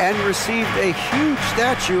and received a huge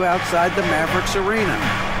statue outside the Mavericks arena.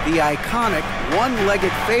 The iconic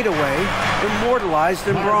one-legged fadeaway immortalized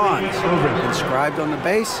in bronze. Inscribed on the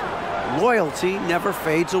base, loyalty never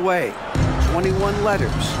fades away. 21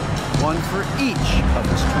 letters, one for each of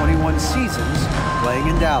his 21 seasons playing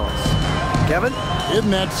in Dallas. Kevin?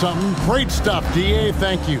 Isn't that something? Great stuff, D.A.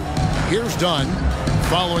 Thank you. Here's Dunn,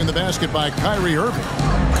 following the basket by Kyrie Irving.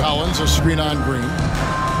 Collins, a screen on Green.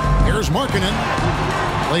 Here's Markkanen.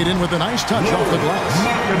 Laid in with a nice touch off the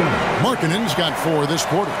glass. Markkanen's got 4 this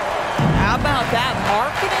quarter. How about that?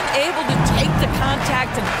 Markkanen able to take the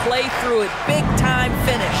contact and play through it. Big time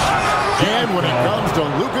finish. And when it comes to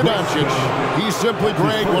Luka Doncic, he's simply,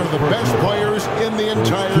 Greg, one of the best players in the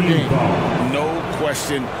entire game. No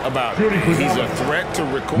question about it. He's a threat to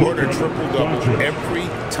record a triple-double every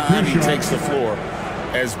time he takes the floor.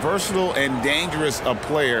 As versatile and dangerous a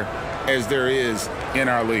player as there is in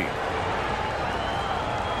our league.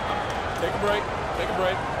 Take a break. Take a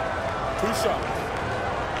break. 2 shots.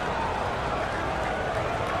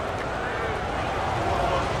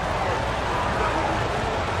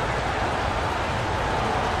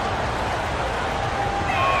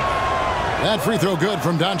 That free throw good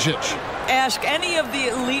from Doncic. Ask any of the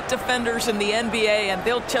elite defenders in the NBA, and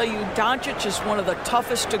they'll tell you Doncic is one of the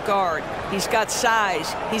toughest to guard. He's got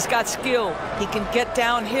size. He's got skill. He can get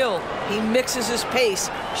downhill. He mixes his pace.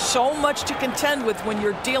 So much to contend with when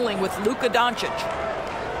you're dealing with Luka Doncic.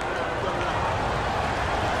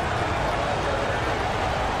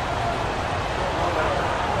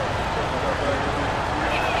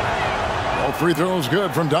 All free throws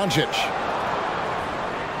good from Doncic.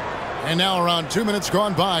 And now around 2 minutes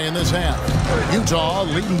gone by in this half. Utah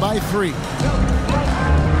leading by 3.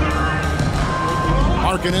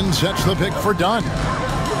 Markkanen sets the pick for Dunn.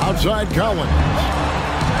 Outside Collins.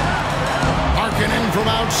 Markkanen from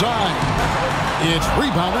outside. It's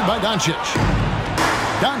rebounded by Doncic.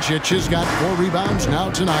 Doncic has got 4 rebounds now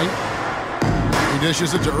tonight. He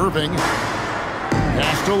dishes it to Irving.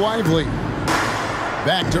 Pass to Lively.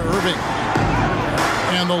 Back to Irving.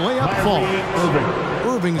 And the layup falls.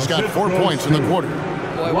 Irving's got 4 points in the quarter.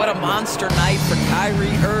 Boy, what a monster night for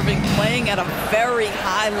Kyrie Irving, playing at a very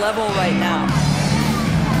high level right now.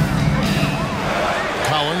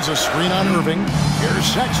 Collins, a screen on Irving. Here's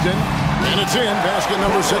Sexton, and it's in. Basket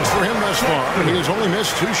number 6 for him thus far. He has only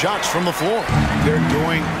missed 2 shots from the floor. They're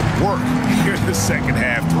doing work here in the second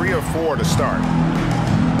half. 3 or 4 to start.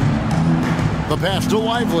 The pass to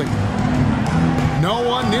Lively. No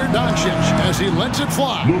one near Doncic as he lets it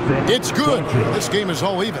fly. It's good. This game is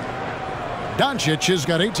all even. Doncic has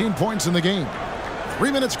got 18 points in the game.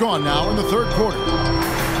 3 minutes gone now in the third quarter.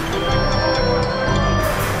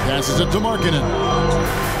 Passes it to Markkanen.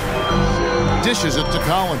 Dishes it to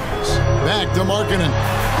Collins. Back to Markkanen.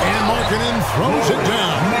 And Markkanen throws it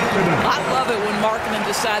down. I love it when Markkanen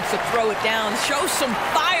decides to throw it down. Show some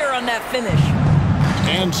fire on that finish.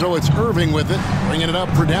 And so it's Irving with it, bringing it up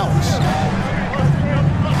for Dallas.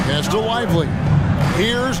 Pass to Lively.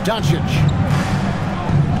 Here's Doncic.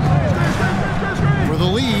 For the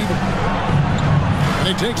lead. And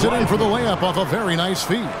he takes it in for the layup off a very nice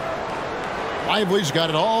feed. Lively's got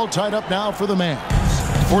it all tied up now for the man.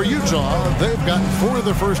 For Utah, they've gotten 4 of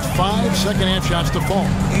their first 5 second-half shots to fall.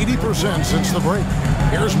 80% since the break.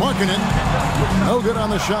 Here's Markkanen. No good on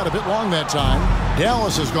the shot, a bit long that time.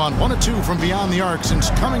 Dallas has gone 1 of 2 from beyond the arc since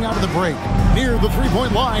coming out of the break. Near the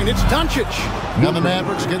three-point line, it's Doncic. Now the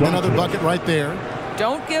Mavericks getting another bucket right there.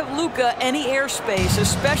 Don't give Luka any airspace,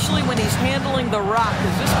 especially when he's handling the rock,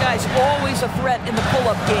 because this guy's always a threat in the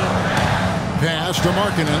pull-up game. Pass to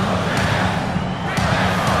Markkanen.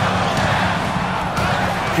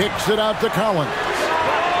 Kicks it out to Collins.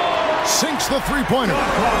 Sinks the three-pointer.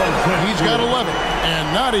 He's got 11,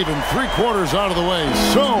 and not even 3/4 out of the way.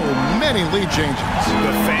 So many lead changes.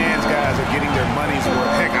 The fans, guys, are getting their money's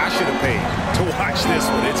worth. Heck, I should have paid to watch this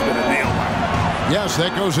one. It's been a nail biter. Yes,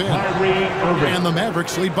 that goes in. And the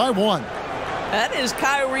Mavericks lead by 1. That is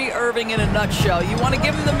Kyrie Irving in a nutshell. You want to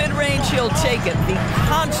give him the mid-range, he'll take it. The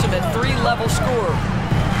consummate 3-level scorer.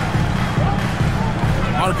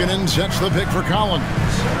 Markkanen sets the pick for Collins.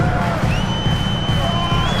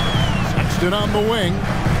 Sexton on the wing.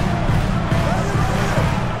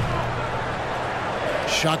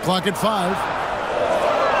 Shot clock at 5.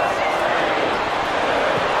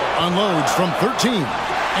 Unloads from 13.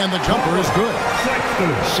 And the jumper is good.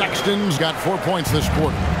 Sexton's got 4 points this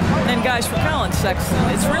quarter. And guys, for Colin Sexton,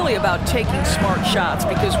 it's really about taking smart shots,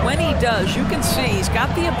 because when he does, you can see he's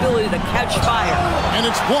got the ability to catch fire. And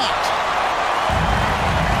it's blocked.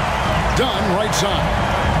 Dunn right side.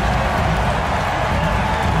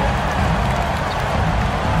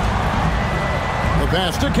 The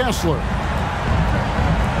pass to Kessler.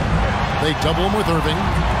 They double him with Irving.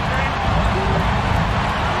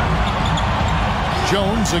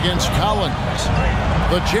 Jones against Collins.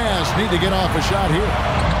 The Jazz need to get off a shot here.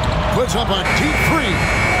 Puts up a deep 3.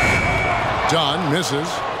 Dunn misses.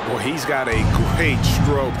 Well, he's got a great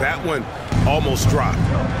stroke. That one almost dropped.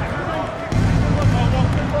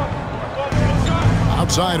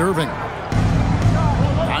 Outside Irving.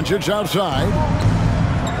 Doncic outside.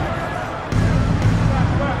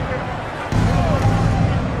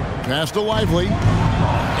 Pass to Lively.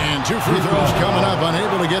 And 2 free throws coming up.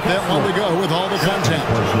 Unable to get that one to go with all the contact.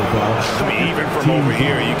 I mean, even from over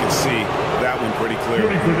here, you can see that one pretty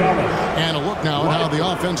clearly. And a look now at how the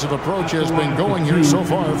offensive approach has been going here so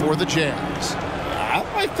far for the Jazz. I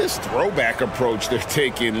like this throwback approach they're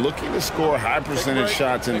taking, looking to score high percentage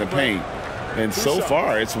shots in the paint. And so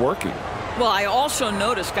far, it's working. Well, I also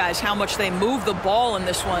noticed, guys, how much they move the ball in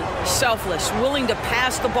this one. Selfless, willing to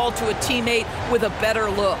pass the ball to a teammate with a better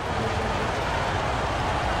look.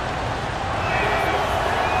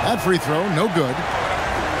 That free throw, no good.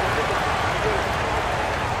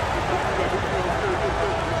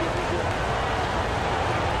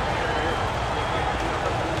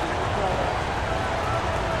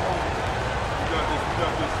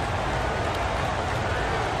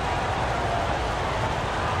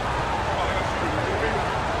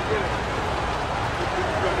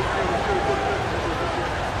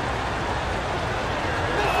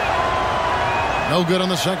 No good on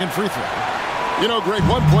the second free throw. You know, Greg,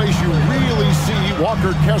 one place you really see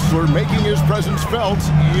Walker Kessler making his presence felt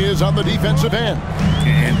is on the defensive end.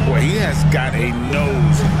 And, boy, he has got a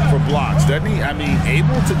nose for blocks, doesn't he? I mean,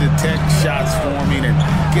 able to detect shots forming and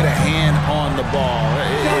get a hand on the ball.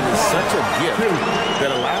 It is such a gift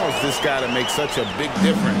that allows this guy to make such a big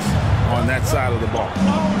difference on that side of the ball.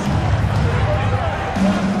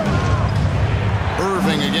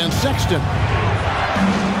 Irving against Sexton.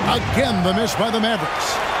 Again, the miss by the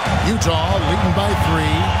Mavericks. Utah leading by 3.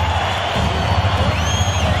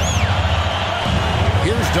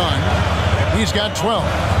 Here's Dunn. He's got 12.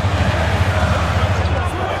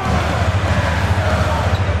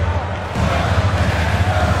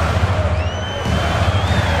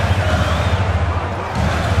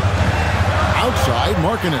 Outside,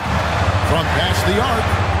 Markkanen. From past the arc.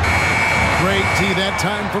 Great tee that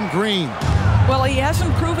time from Green. Well, he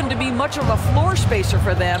hasn't proven to be much of a floor spacer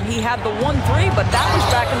for them. He had the 1-3, but that was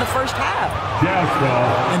back in the first half.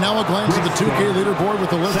 And now a glance at the 2K leaderboard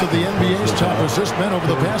with a list of the NBA's top assist men over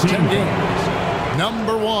the past 10 games.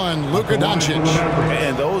 Number 1, Luka Doncic.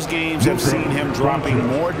 And those games have seen him dropping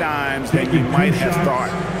more dimes than you might have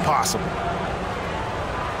thought possible.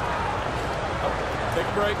 Take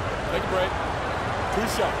a break. Take a break.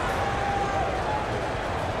 2 shots.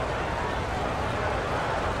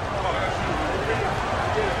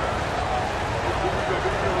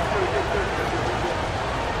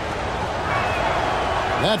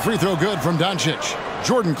 That free throw good from Doncic.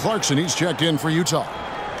 Jordan Clarkson, he's checked in for Utah.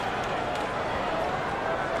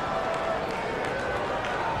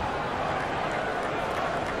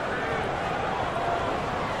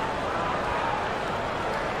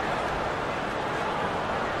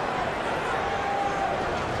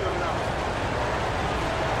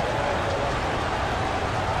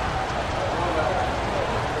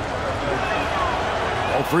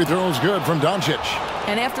 All free throws good from Doncic.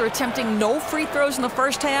 And after attempting no free throws in the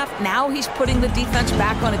first half, now he's putting the defense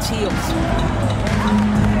back on its heels.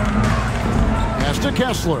 Pass to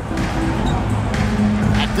Kessler.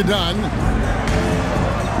 Back to Dunn.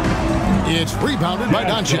 It's rebounded by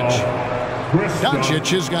Doncic. Doncic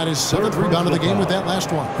has got his 7th rebound of the game with that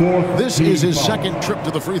last one. This is his 2nd trip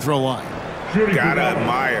to the free throw line. Gotta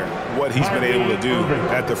admire what he's been able to do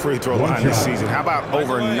at the free throw line this season. How about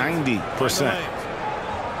over 90%?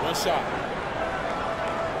 One shot.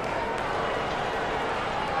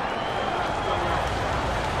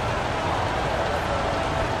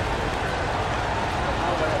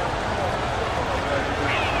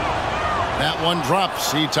 That one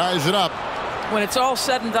drops. He ties it up. When it's all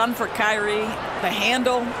said and done for Kyrie, the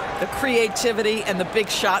handle, the creativity, and the big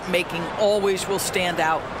shot making always will stand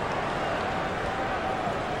out.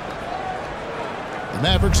 The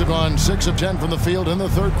Mavericks have gone 6 of 10 from the field in the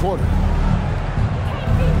 3rd quarter.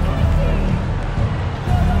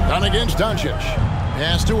 Done against Doncic.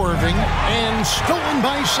 Pass to Irving and stolen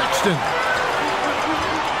by Sexton.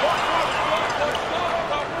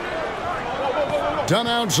 Done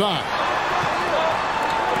outside.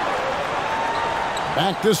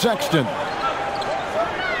 Back to Sexton.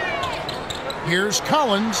 Here's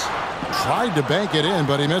Collins. Tried to bank it in,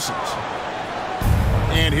 but he misses.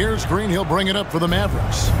 And here's Green. He'll bring it up for the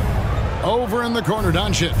Mavericks. Over in the corner,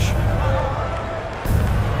 Doncic.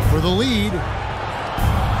 For the lead.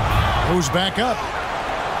 Goes back up.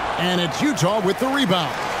 And it's Utah with the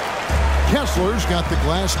rebound. Kessler's got the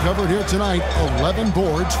glass covered here tonight. 11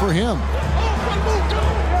 boards for him.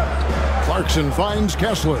 Clarkson finds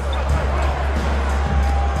Kessler.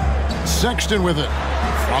 Sexton with it.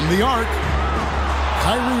 From the arc.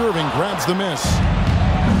 Kyrie Irving grabs the miss.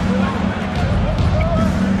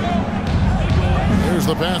 Here's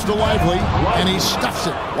the pass to Lively, and he stuffs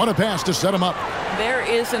it. What a pass to set him up. There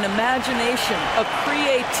is an imagination, a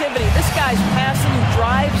creativity. This guy's passing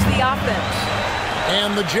drives the offense.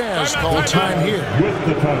 And the Jazz call time here. With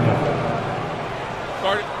the timeout.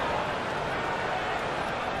 Start it.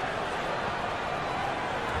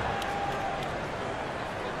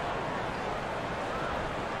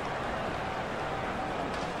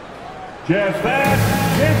 Jazz fans,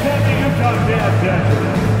 here's what the Utah Jazz Dancers.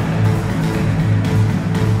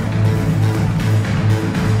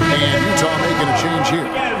 And Utah making a change here.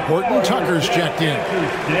 Horton Tucker's checked in.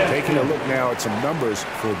 Taking a look now at some numbers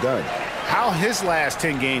for Dunn. How his last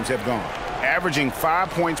 10 games have gone. Averaging 5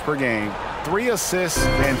 points per game, 3 assists,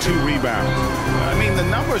 and 2 rebounds. I mean, the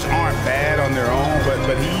numbers aren't bad on their own,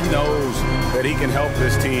 but he knows that he can help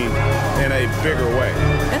this team in a bigger way.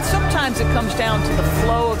 And sometimes it comes down to the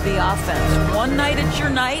flow of the offense. One night it's your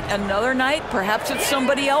night, another night perhaps it's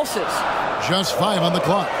somebody else's. Just 5 on the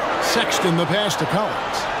clock. Sexton the pass to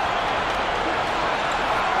Collins.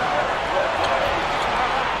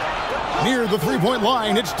 Near the three-point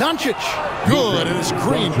line, it's Doncic. Good, and it's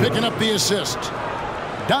Green picking up the assist.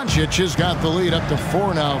 Doncic has got the lead up to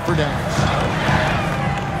 4 now for Dallas.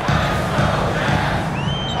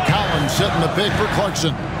 Collins setting the pick for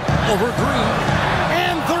Clarkson. Over Green.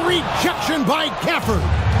 And the rejection by Gafford.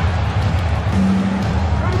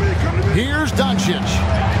 Here's Doncic.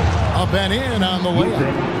 Up and in on the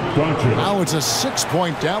layup. Now it's a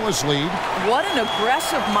 6-point Dallas lead. What an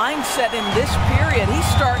aggressive mindset in this period. He's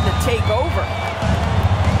starting to take over.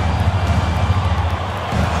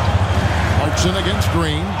 Clarkson against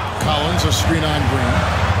Green. Collins a screen on Green.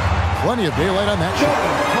 Plenty of daylight on that shot.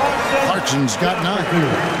 Clarkson's got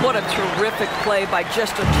 9. What a terrific play by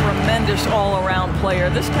just a tremendous all-around player.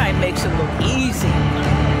 This guy makes it look easy.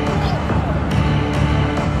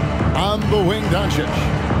 On the wing, Doncic.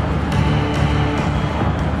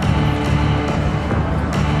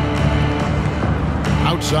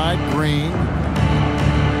 Outside, Green.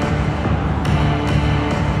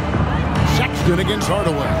 Sexton against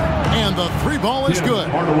Hardaway. And the 3-ball is good.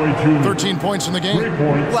 13 points in the game.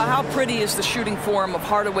 Well, how pretty is the shooting form of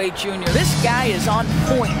Hardaway Jr.? This guy is on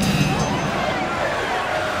point.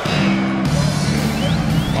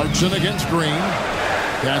 Clarkson against Green.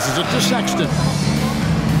 Passes it to Sexton.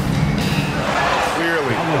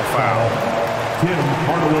 Clearly a foul. Tim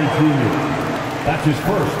Hardaway Jr. That's his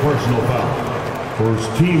first personal foul.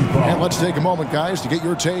 First team foul. And let's take a moment, guys, to get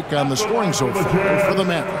your take on the scoring so far for the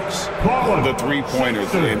Mavericks. The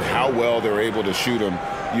three-pointers and how well they're able to shoot them.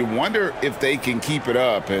 You wonder if they can keep it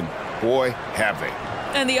up, and boy, have they.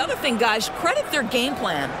 And the other thing, guys, credit their game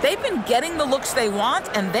plan. They've been getting the looks they want,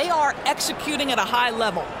 and they are executing at a high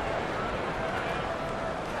level.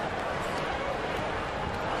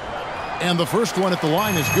 And the first one at the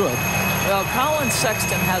line is good. Well, Colin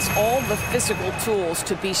Sexton has all the physical tools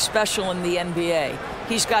to be special in the NBA.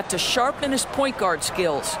 He's got to sharpen his point guard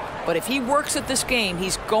skills. But if he works at this game,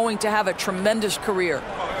 he's going to have a tremendous career.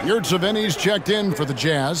 Yurtseveni's checked in for the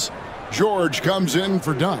Jazz. George comes in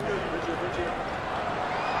for Dunn.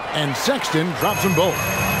 And Sexton drops them both.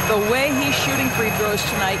 The way he's shooting free throws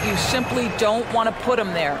tonight, you simply don't want to put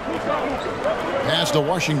him there. Pass to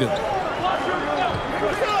Washington.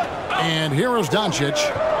 And here is Doncic.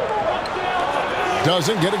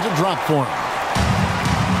 Doesn't get it to drop for him.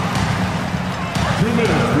 2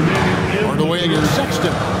 minutes remaining. Hardaway against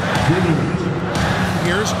Sexton. 2 minutes.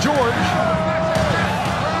 Here's George.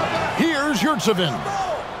 Here's Yurtseven.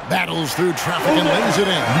 Battles through traffic and lays it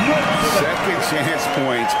in. Second chance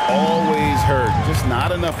points always hurt. Just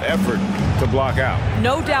not enough effort to block out.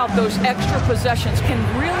 No doubt those extra possessions can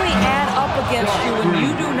really add up against you when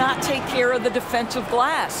you do not take care of the defensive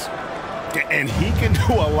glass. And he can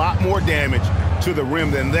do a lot more damage to the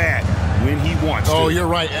rim than that when he wants to. Oh, you're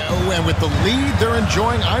right. And with the lead they're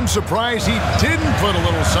enjoying, I'm surprised he didn't put a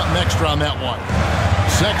little something extra on that one.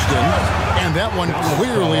 Sexton, and that one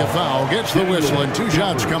clearly a foul, gets the whistle, and 2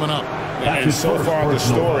 shots coming up. And so far the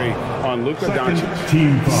story on Luka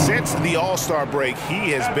Doncic. Since the All-Star break,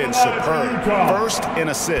 he has been superb. First in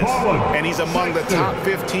assists, and he's among the top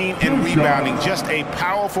 15 in rebounding. Just a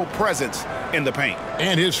powerful presence in the paint.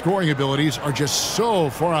 And his scoring abilities are just so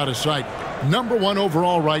far out of sight. Number 1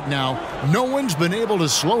 overall right now. No one's been able to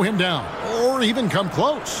slow him down or even come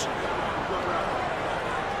close.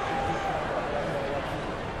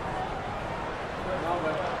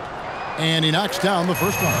 And he knocks down the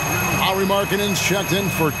first one. Lauri Markkanen's checked in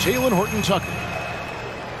for Talen Horton-Tucker.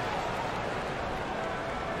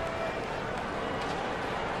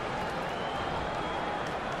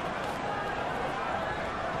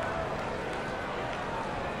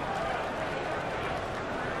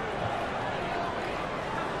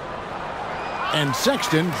 And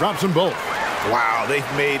Sexton drops them both. Wow, they've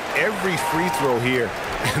made every free throw here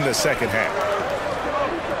in the second half.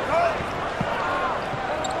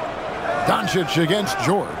 Doncic against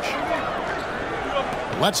George.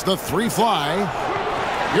 Lets the 3 fly.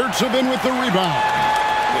 Yurtseven with the rebound.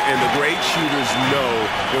 And the great shooters know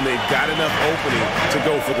when they've got enough opening to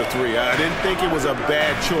go for the 3. I didn't think it was a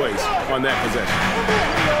bad choice on that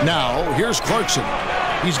possession. Now, here's Clarkson.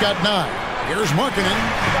 He's got 9. Here's Markkanen.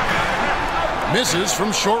 Misses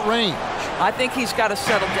from short range. I think he's got to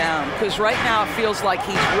settle down because right now it feels like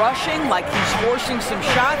he's rushing, like he's forcing some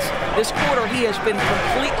shots. This quarter he has been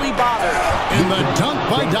completely bothered. And the dunk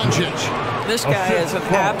by Doncic. This guy is an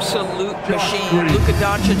absolute machine. Luka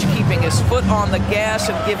Doncic keeping his foot on the gas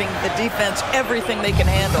and giving the defense everything they can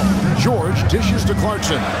handle. George dishes to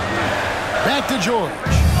Clarkson. Back to George.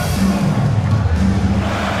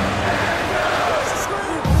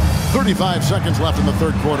 35 seconds left in the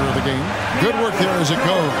third quarter of the game. Good work there as it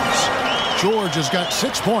goes. George has got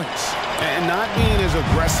 6 points. And not being as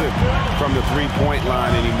aggressive from the three-point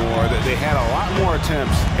line anymore. They had a lot more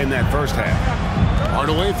attempts in that first half.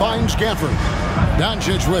 Hardaway finds Gafford.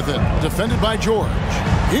 Doncic with it, defended by George.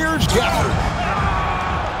 Here's Gafford.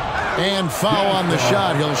 And foul on the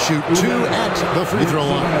shot. He'll shoot 2 at the free throw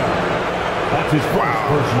line.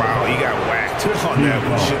 Wow, he got whacked on that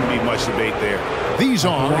one. Shouldn't be much debate there. These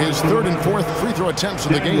are his 3rd and 4th free throw attempts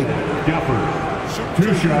of the game. Gafford,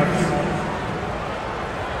 2 shots.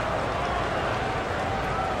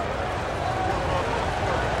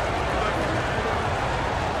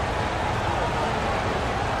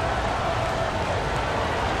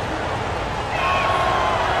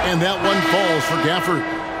 And that one falls for Gafford.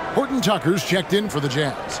 Horton Tucker's checked in for the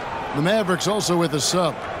Jazz. The Mavericks also with a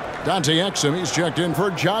sub. Dante Exum, he's checked in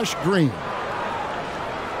for Josh Green.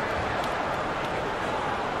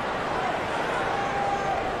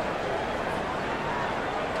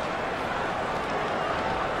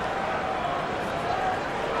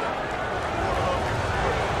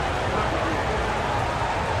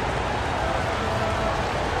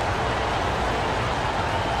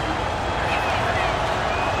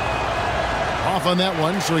 Off on that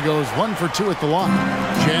one, so he goes 1 for 2 at the line.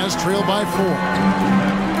 Jazz trail by 4.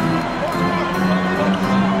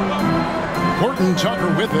 Horton Tucker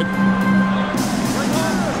with it.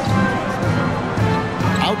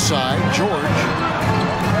 Outside, George.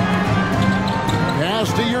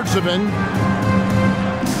 Pass to Yurtsevin.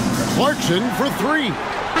 Clarkson for 3.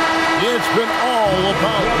 It's been all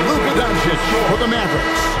about Luka Doncic for the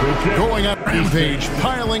Mavericks. Going on rampage,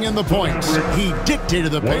 piling in the points. He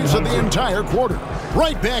dictated the pace of the entire quarter.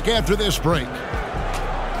 Right back after this break.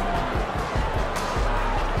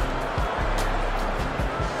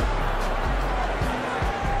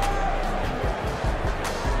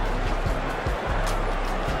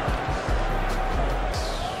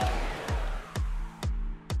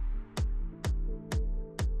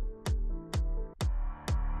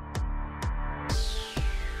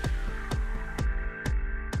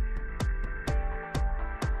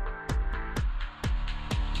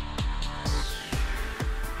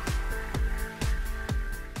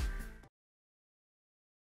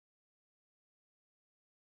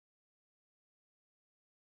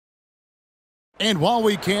 And while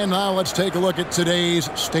we can now, let's take a look at today's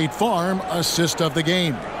State Farm assist of the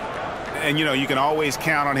game. And, you know, you can always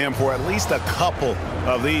count on him for at least a couple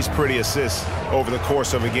of these pretty assists over the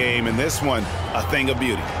course of a game. And this one, a thing of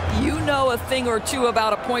beauty. You know a thing or two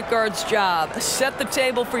about a point guard's job. Set the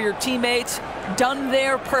table for your teammates. Done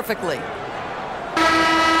there perfectly.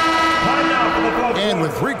 And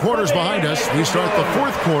with 3 quarters behind us, we start the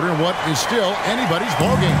 4th quarter in what is still anybody's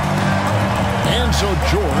ballgame. And so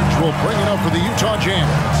George will bring it up for the Utah Jazz.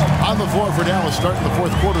 On the floor for Dallas starting the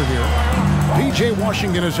 4th quarter here. P.J.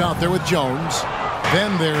 Washington is out there with Jones.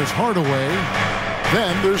 Then there's Hardaway.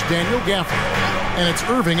 Then there's Daniel Gafford. And it's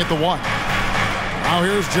Irving at the 1. Now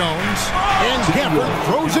here's Jones. And Gafford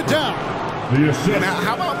throws it down. Now,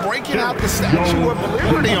 how about breaking out the Statue of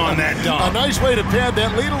Liberty on that dunk? A nice way to pad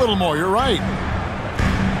that lead a little more. You're right.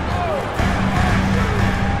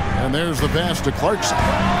 And there's the pass to Clarkson.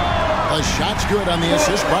 A shot's good on the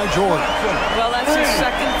assist by George. Well, that's his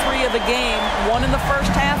 2nd 3 of the game. 1 in the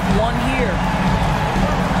first half, 1 here.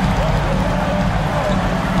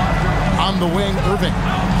 On the wing, Irving.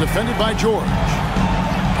 Defended by George.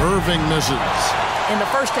 Irving misses. In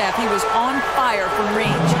the first half, he was on fire from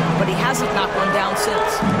range, but he hasn't knocked one down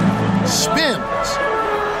since. Spins.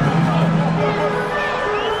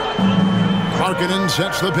 Markkanen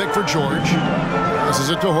sets the pick for George. This is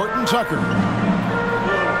it to Horton Tucker.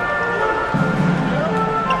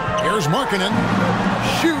 Here's Markkanen.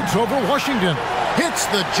 Shoots over Washington. Hits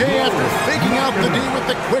the J after faking out the D with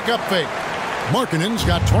the quick up fake. Markkanen's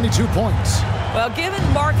got 22 points. Well, given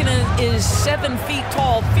Markkanen is 7 feet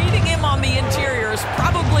tall, feeding him on the interior is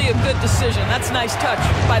probably a good decision. That's a nice touch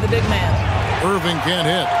by the big man. Irving can't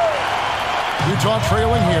hit. Utah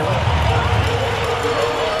trailing here.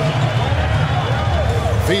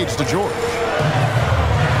 Feeds to George.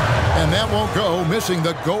 And that won't go, missing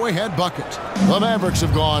the go-ahead bucket. The Mavericks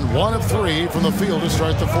have gone 1 of 3 from the field to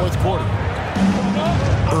start the 4th quarter.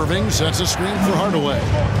 Irving sets a screen for Hardaway.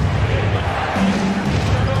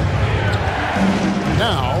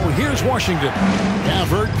 Now, here's Washington.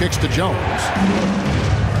 Gafford kicks to Jones.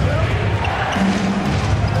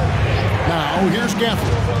 Now, here's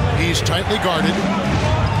Gafford. He's tightly guarded.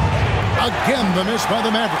 Again, the miss by the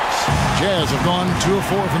Mavericks. Jazz have gone 2 of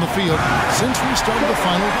 4 from the field since we started the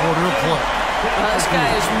final quarter of play. This guy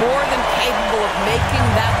is more than capable of making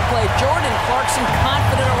that play. Jordan Clarkson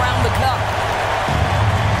confident around the cup.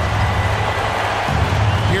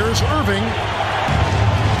 Here's Irving.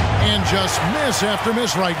 And just miss after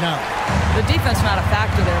miss right now. The defense not a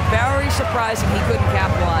factor there. Very surprising he couldn't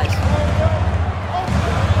capitalize.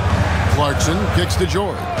 Clarkson kicks to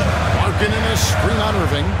George. Markkanen a screen on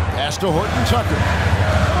Irving. Pass to Horton Tucker.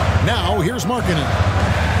 Now here's Markkanen.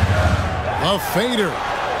 A fader.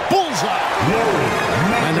 Bullseye.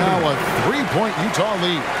 And now a three-point Utah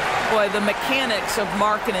lead. Boy, the mechanics of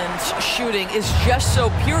Markkanen's shooting is just so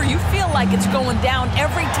pure. You feel like it's going down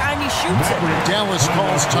every time he shoots it. Dallas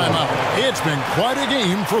calls timeout. It's been quite a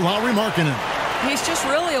game for Lauri Markkanen. He's just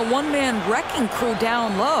really a one-man wrecking crew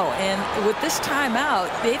down low. And with this timeout,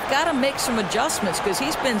 they've got to make some adjustments because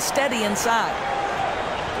he's been steady inside.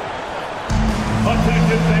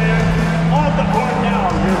 Attention fans, on the court now,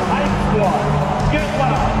 your hype squad. Get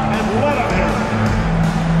loud and let them hear it.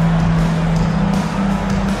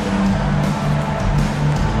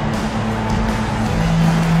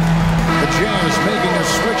 The Jazz making a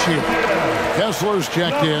switch here. Kessler's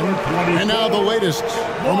checked in. And now the latest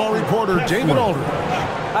from our reporter, David Aldridge.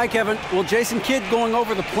 Hi, Kevin. Well, Jason Kidd going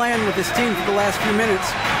over the plan with his team for the last few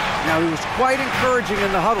minutes. Now, he was quite encouraging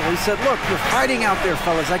in the huddle. He said, look, you're fighting out there,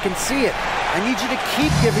 fellas. I can see it. I need you to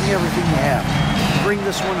keep giving everything you have. Bring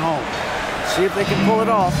this one home. See if they can pull it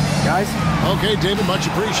off. Guys? Okay, David, much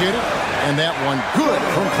appreciated. And that one good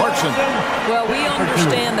from Clarkson. Well, we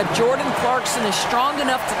understand that Jordan Clarkson is strong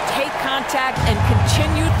enough to take contact and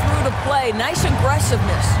continue through the play. Nice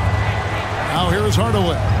aggressiveness. Now here is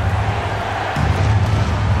Hardaway.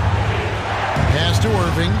 Pass to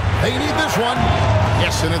Irving. They need this one.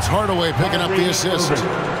 Yes, and it's Hardaway picking up the assist.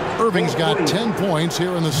 Irving's got 10 points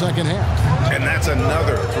here in the second half. And that's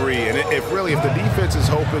another three. And if the defense is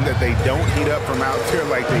hoping that they don't heat up from out there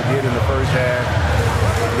like they did in the first half,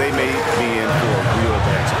 they may be in for a real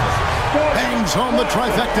bad spot. Bangs home the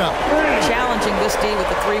trifecta. Challenging this D with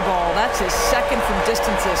the three ball. That's his second from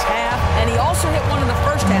distance this half. And he also hit one in the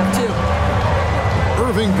first half, too.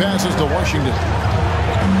 Irving passes to Washington.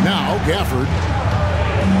 Now Gafford.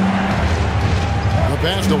 The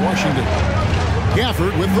pass to Washington.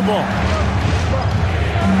 Gafford with the ball.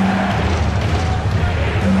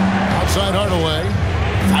 Outside Hardaway.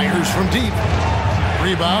 Fires from deep.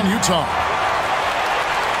 Rebound Utah.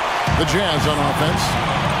 The Jazz on offense.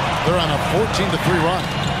 They're on a 14-3 run.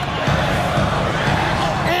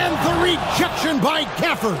 And the rejection by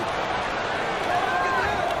Gafford.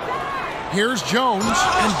 Here's Jones,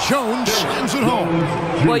 and Jones slams it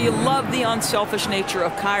home. Well, you love the unselfish nature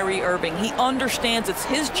of Kyrie Irving. He understands it's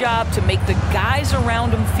his job to make the guys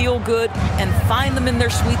around him feel good and find them in their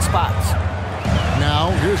sweet spots.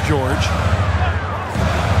 Now, here's George.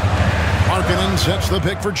 Markkanen sets the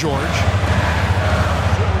pick for George.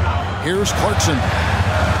 Here's Clarkson.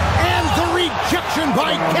 And the rejection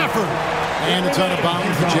by Gafford. And it's out of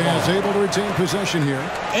bounds. The Jazz able to retain possession here.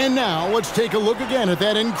 And now let's take a look again at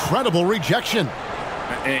that incredible rejection.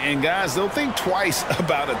 And guys, they'll think twice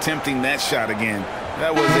about attempting that shot again.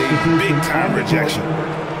 That was a big-time rejection.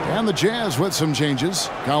 And the Jazz with some changes.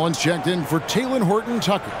 Collins checked in for Talen Horton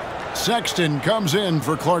Tucker. Sexton comes in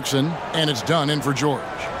for Clarkson. And it's done in for George.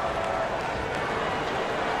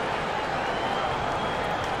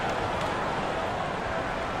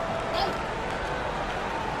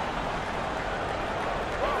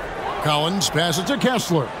 Collins passes to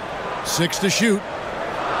Kessler. 6 to shoot.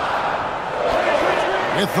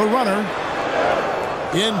 With the runner.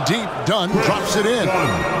 In deep, Dunn drops it in.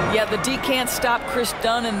 Yeah, the D can't stop Chris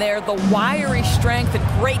Dunn in there. The wiry strength and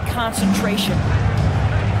great concentration.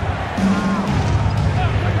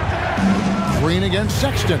 Green against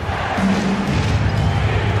Sexton.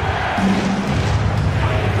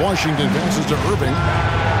 Washington passes to Irving.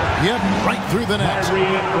 Yep, right through the net.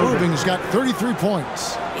 Irving's got 33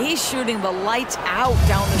 points. He's shooting the lights out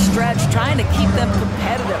down the stretch, trying to keep them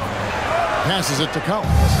competitive. Passes it to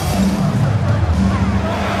Collins.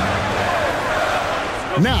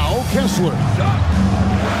 Now Kessler.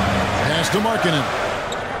 Pass to Markkanen.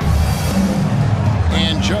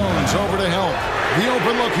 And Jones over to help. The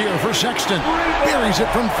open look here for Sexton. Buries it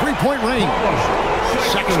from three-point range.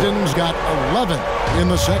 Sexton's got 11 in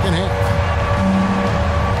the second half.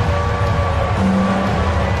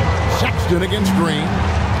 Sexton against Green.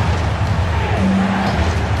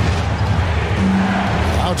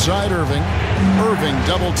 Outside Irving. Irving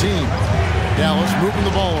double team. Dallas moving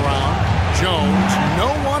the ball around. Jones, no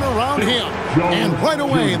one around him. And right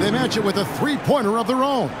away, they match it with a three-pointer of their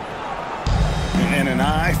own. And an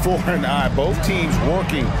eye for an eye. Both teams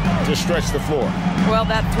working to stretch the floor. Well,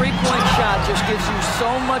 that three-point shot just gives you so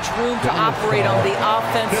much room to operate on the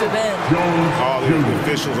offensive end. All the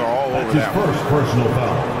officials are all over that one. First personal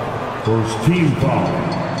foul. First team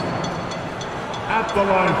foul. At At the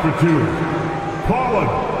line for two, Colin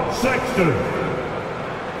Sexton.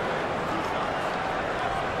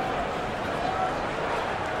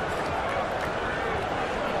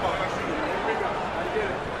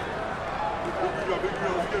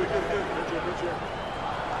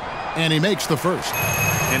 And he makes the first.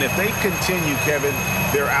 And if they continue, Kevin,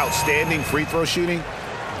 their outstanding free throw shooting,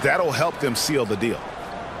 that'll help them seal the deal.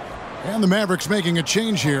 And the Mavericks making a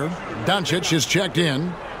change here. Doncic is checked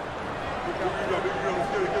in.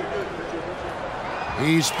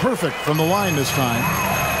 He's perfect from the line this time.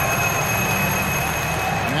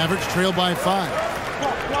 Mavericks trail by 5.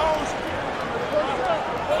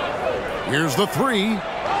 Here's the three.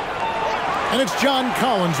 And it's John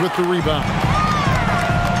Collins with the rebound.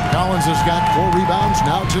 Collins has got 4 rebounds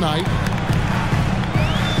now tonight.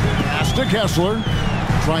 Pass to Kessler.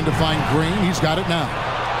 Trying to find Green. He's got it now.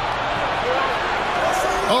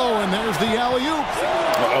 Oh, and there's the alley-oop.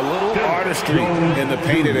 A little artistry in the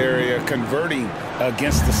painted area, converting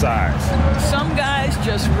against the size. Some guys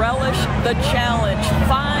just relish the challenge.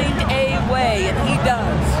 Find a way, and he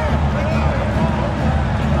does.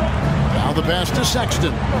 Now the pass to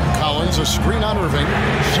Sexton. Collins, a screen on Irving.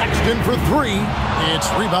 Sexton for 3. It's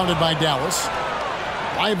rebounded by Dallas.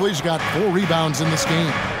 Lively's got 4 rebounds in this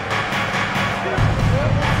game.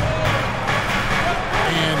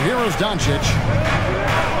 And here is Doncic.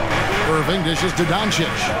 Irving dishes to Doncic.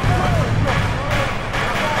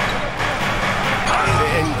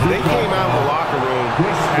 And they came out of the locker room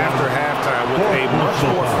after halftime with a much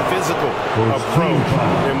more physical approach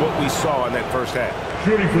than what we saw in that first half.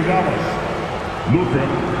 Shooting for Dallas, Luka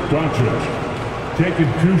Doncic.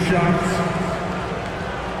 Taking 2 shots.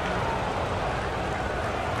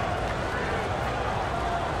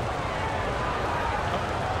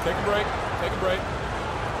 Take a break. Take a break.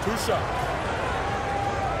 2 shots.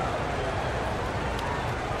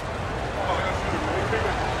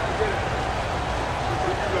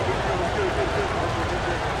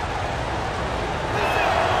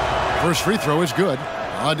 First free throw is good.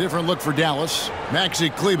 A different look for Dallas. Maxi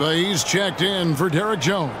Kleber, he's checked in for Derek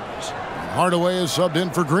Jones. Hardaway is subbed in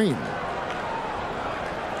for Green.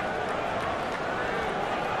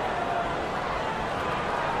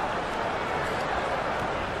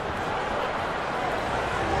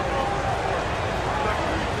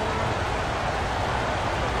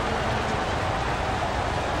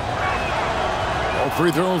 All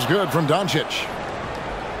free throws good from Doncic.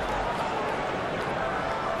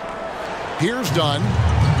 Here's Dunn.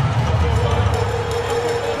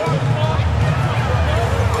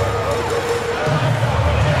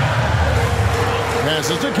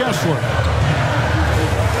 Passes to Kessler.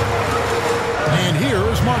 And here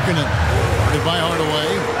is Markkanen. Guarded by Hardaway.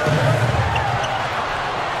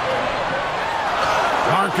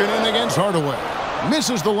 Markkanen against Hardaway.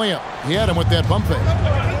 Misses the layup. He had him with that bump fake.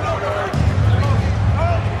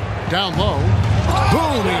 Down low.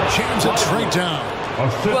 Boom! He jams it straight down.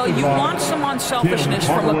 Well, you want some unselfishness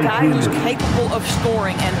from a guy who's capable of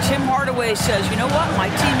scoring, and Tim Hardaway says, you know what, my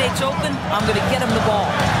teammate's open, I'm going to get him the ball.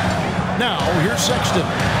 Now, here's Sexton.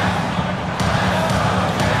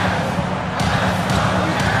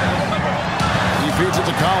 He feeds it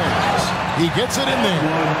to Collins. He gets it in there.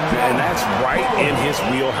 And that's right in his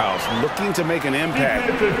wheelhouse, looking to make an impact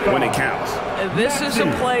when it counts. This is a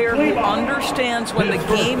player who understands when the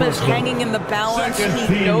game is hanging in the balance.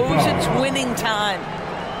 He knows it's winning time.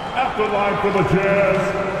 At the line for the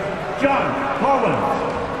Jazz, John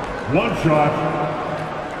Collins. 1 shot.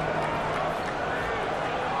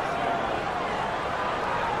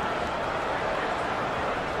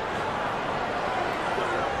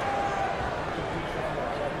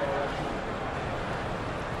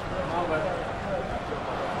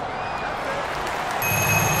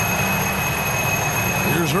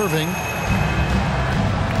 Here's Irving.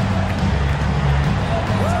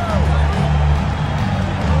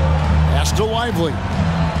 Pass to Lively.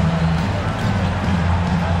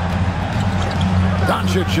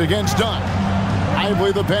 Doncic against Dunn.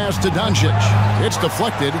 Lively the pass to Doncic. It's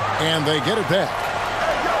deflected, and they get it back.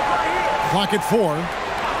 Clock at 4.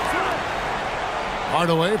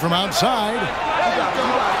 Hardaway from outside.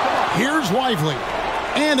 Here's Lively.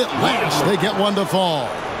 And at last, they get one to fall.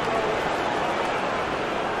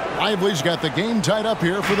 Lively's got the game tied up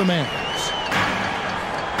here for the Mavs.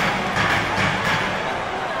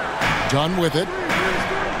 Dunn with it.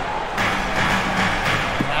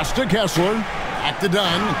 Pass to Kessler. Back to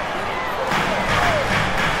Dunn.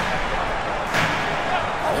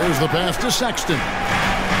 There's the pass to Sexton.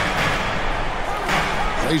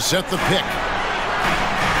 They set the pick.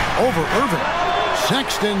 Over Irving.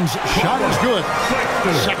 Sexton's shot is good.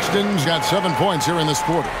 Sexton's got 7 points here in this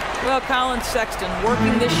quarter. Well, Colin Sexton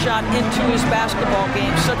working this shot into his basketball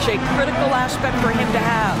game. Such a critical aspect for him to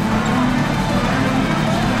have.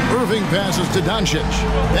 Irving passes to Doncic.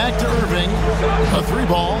 Back to Irving. A three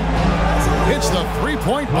ball. Hits the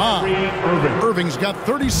three-point bomb. Irving's got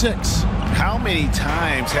 36. How many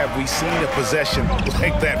times have we seen a possession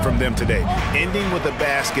like that from them today? Ending with a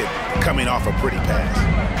basket, coming off a pretty pass.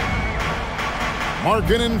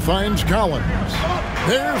 Markkanen finds Collins.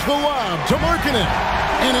 There's the lob to Markkanen.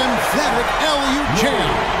 An emphatic alley-oop jam.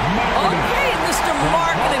 Okay, Mr.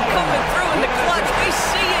 Markkanen coming through in the clutch. We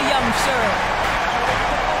see you, young sir.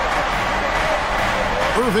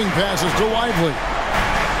 Irving passes to Lively.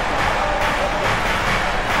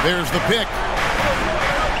 There's the pick.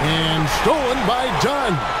 And stolen by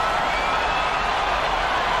Dunn.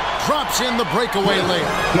 Drops in the breakaway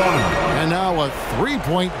layup. And now a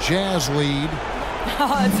three-point Jazz lead.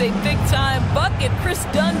 Oh, it's a big-time bucket. Chris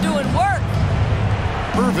Dunn doing work.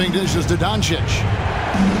 Irving dishes to Doncic.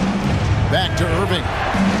 Back to Irving.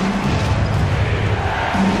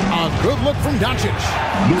 A good look from Doncic.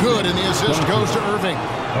 Good, and the assist goes to Irving.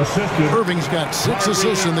 Irving's got 6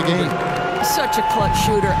 assists in the game. Such a clutch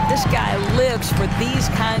shooter. This guy lives for these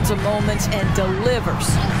kinds of moments and delivers.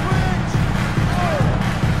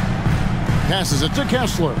 Passes it to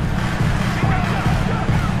Kessler.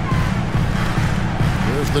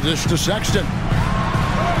 Here's the dish to Sexton.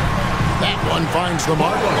 That one finds the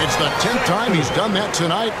mark. It's the 10th time he's done that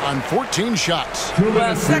tonight on 14 shots.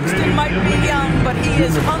 Well, Sexton might be young, but he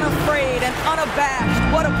is unafraid and unabashed.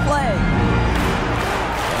 What a play.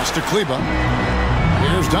 Pass to Kleba.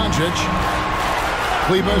 Here's Doncic.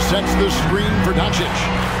 Kleba sets the screen for Doncic.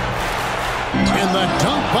 And the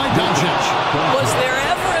dunk by Doncic. Was there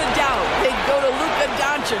ever a doubt they'd go to Luka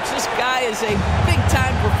Doncic? This guy is a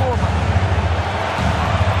big-time performer.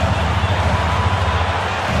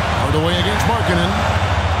 Hard away against Markkanen.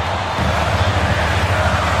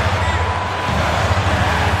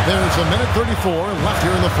 There's a minute 34 left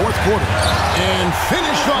here in the fourth quarter. And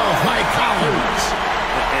finished off by Collins.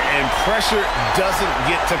 And pressure doesn't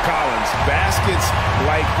get to Collins. Baskets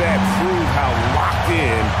like that prove how locked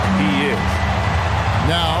in he is.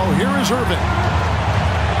 Now, here is Irving.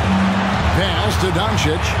 Pass to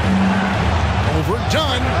Doncic. Over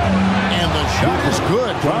Dunn. And the shot is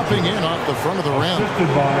good, dropping in off the front of the rim.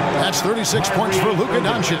 That's 36 points for Luka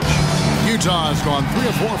Doncic. Utah has gone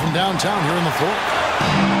 3 of 4 from downtown here in the fourth.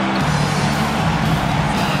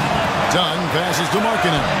 Dunn passes to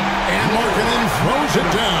Markkanen. And Markkanen throws it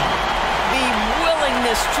down. The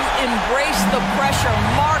willingness to embrace the pressure.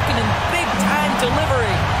 Markkanen, big-time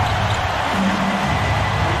delivery.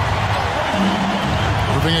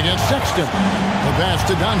 Irving against Sexton. The pass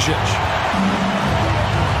to Doncic.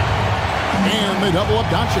 And they double up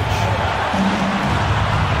Doncic.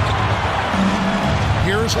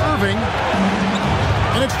 Here's Irving.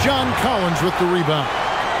 And it's John Collins with the rebound.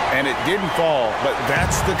 And it didn't fall, but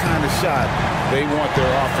that's the kind of shot they want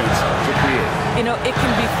their offense to create. You know, it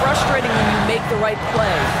can be frustrating when you make the right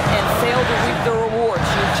play and fail to reap the rewards.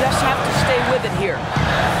 You just have to stay with it here.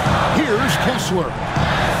 Here's Kessler.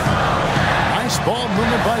 Nice ball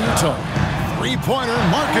movement by Utah. Three-pointer,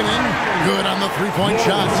 Markkanen. Good on the three-point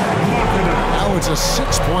shot. Now it's a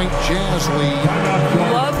 6-point Jazz lead.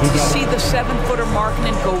 Love to see the 7-footer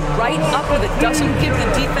Markkanen go right up with it. Doesn't give the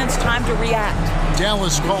defense time to react.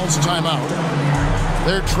 Dallas calls timeout.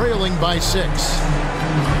 They're trailing by 6.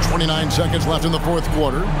 29 seconds left in the fourth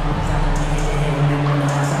quarter.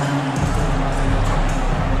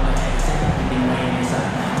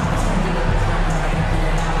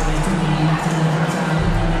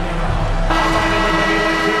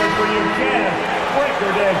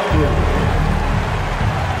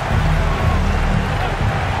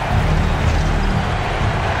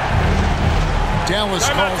 Dallas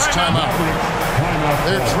calls timeout.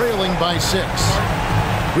 They're trailing by 6.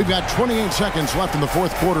 We've got 28 seconds left in the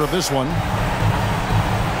fourth quarter of this one.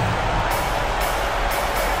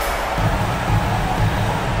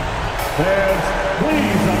 Fans,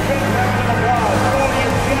 please, a big round of applause for you,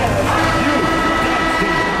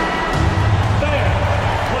 Fans,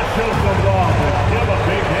 let's show some love and give a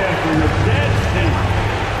big hand for your Jazz team.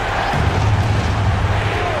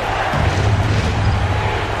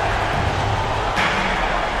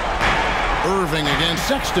 Irving against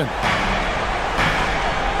Sexton.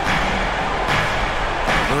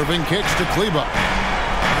 Irving kicks to Kleba.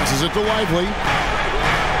 Passes it to Lively.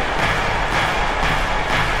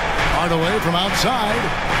 Hardaway from outside.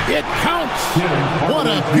 It counts. What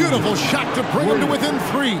a beautiful shot to bring him to within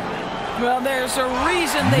 3. Well, there's a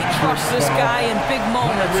reason they trust this guy in big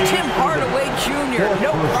moments. Tim Hardaway Jr.,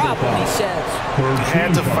 no problem, he says.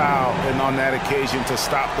 Had to foul, and on that occasion to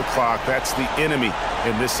stop the clock. That's the enemy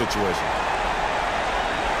in this situation.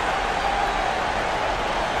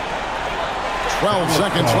 12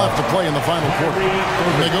 seconds left to play in the final quarter.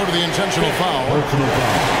 They go to the intentional foul. Personal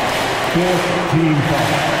foul. Fourth team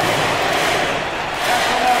foul.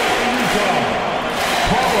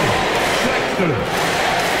 Sexton.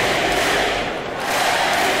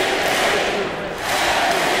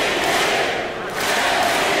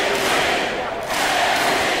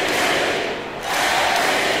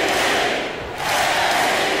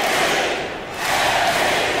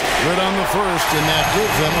 Good on the first, and that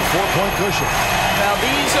gives them a 4-point cushion. Now,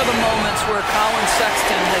 these are the moments where Colin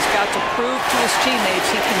Sexton has got to prove to his teammates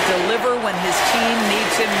he can deliver when his team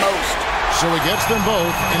needs him most. So he gets them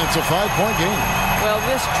both, and it's a 5-point game. Well,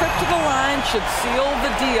 this trip to the line should seal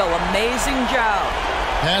the deal. Amazing job.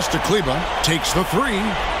 Pass to Kleba, takes the three,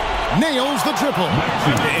 nails the triple.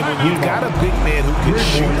 And when you've got a big man who can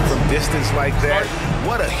shoot from distance like that,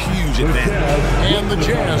 what a huge advantage. And the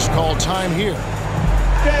Jazz call time here.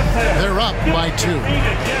 They're up by 2.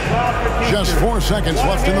 Just 4 seconds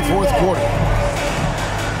left in the fourth quarter.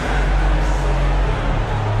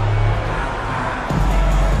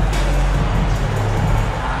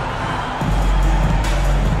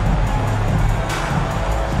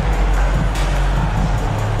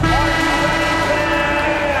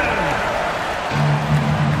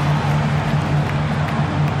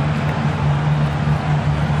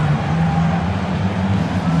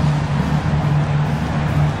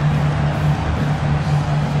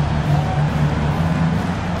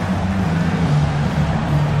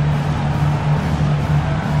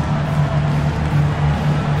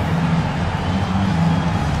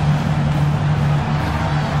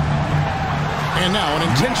 And now an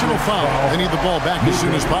intentional foul. They need the ball back as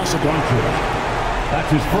soon as possible. That's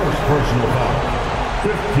his first personal foul.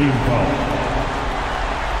 15 foul.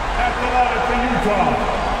 At the line for Utah,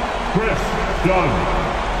 Chris Dunn.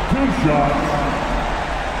 2 shots.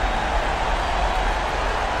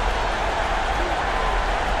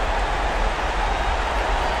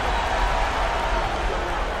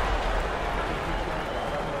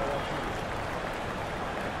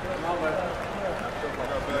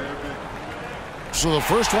 So the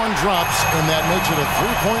first one drops, and that makes it a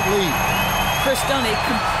 3-point lead. Chris Dunn, a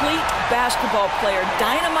complete basketball player,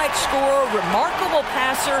 dynamite scorer, remarkable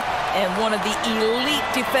passer, and one of the elite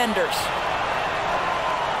defenders.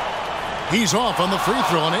 He's off on the free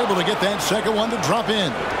throw and able to get that second one to drop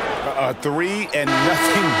in. A 3 and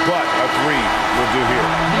nothing but a 3 will do here.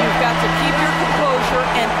 You've got to keep your composure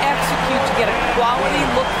and execute to get a quality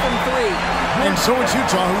look from 3. And so it's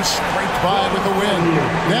Utah who scraped by with the win.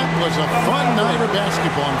 That was a fun night of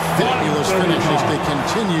basketball and fabulous finish as they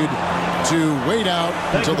continued to wait out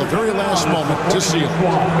until the very last moment to seal.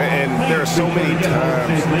 And there are so many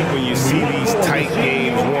times when you see these tight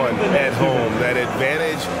games won at home, that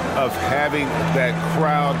advantage of having that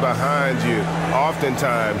crowd behind you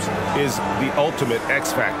oftentimes is the ultimate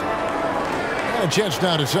X factor. And a chance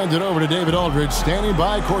now to send it over to David Aldridge, standing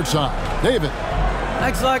by courtside. David.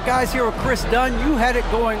 Thanks a lot, guys. Here with Chris Dunn. You had it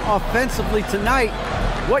going offensively tonight.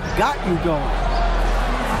 What got you going?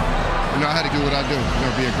 I had to do what I do.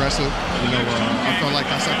 Be aggressive. I felt like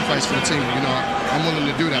I sacrificed for the team. I'm willing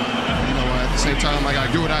to do that. At the same time, I got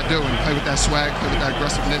to do what I do and play with that swag, play with that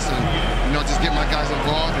aggressiveness, and just get my guys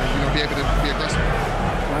involved and be able to be aggressive.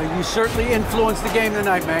 Well, you certainly influenced the game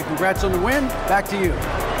tonight, man. Congrats on the win. Back to you.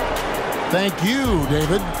 Thank you,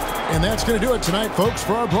 David. And that's going to do it tonight, folks,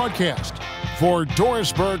 for our broadcast. For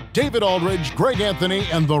Doris Burke, David Aldridge, Greg Anthony,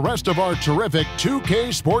 and the rest of our terrific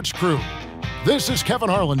 2K Sports crew, this is Kevin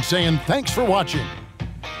Harlan saying thanks for watching.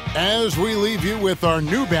 As we leave you with our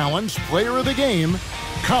New Balance Player of the Game,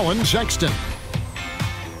 Colin Sexton.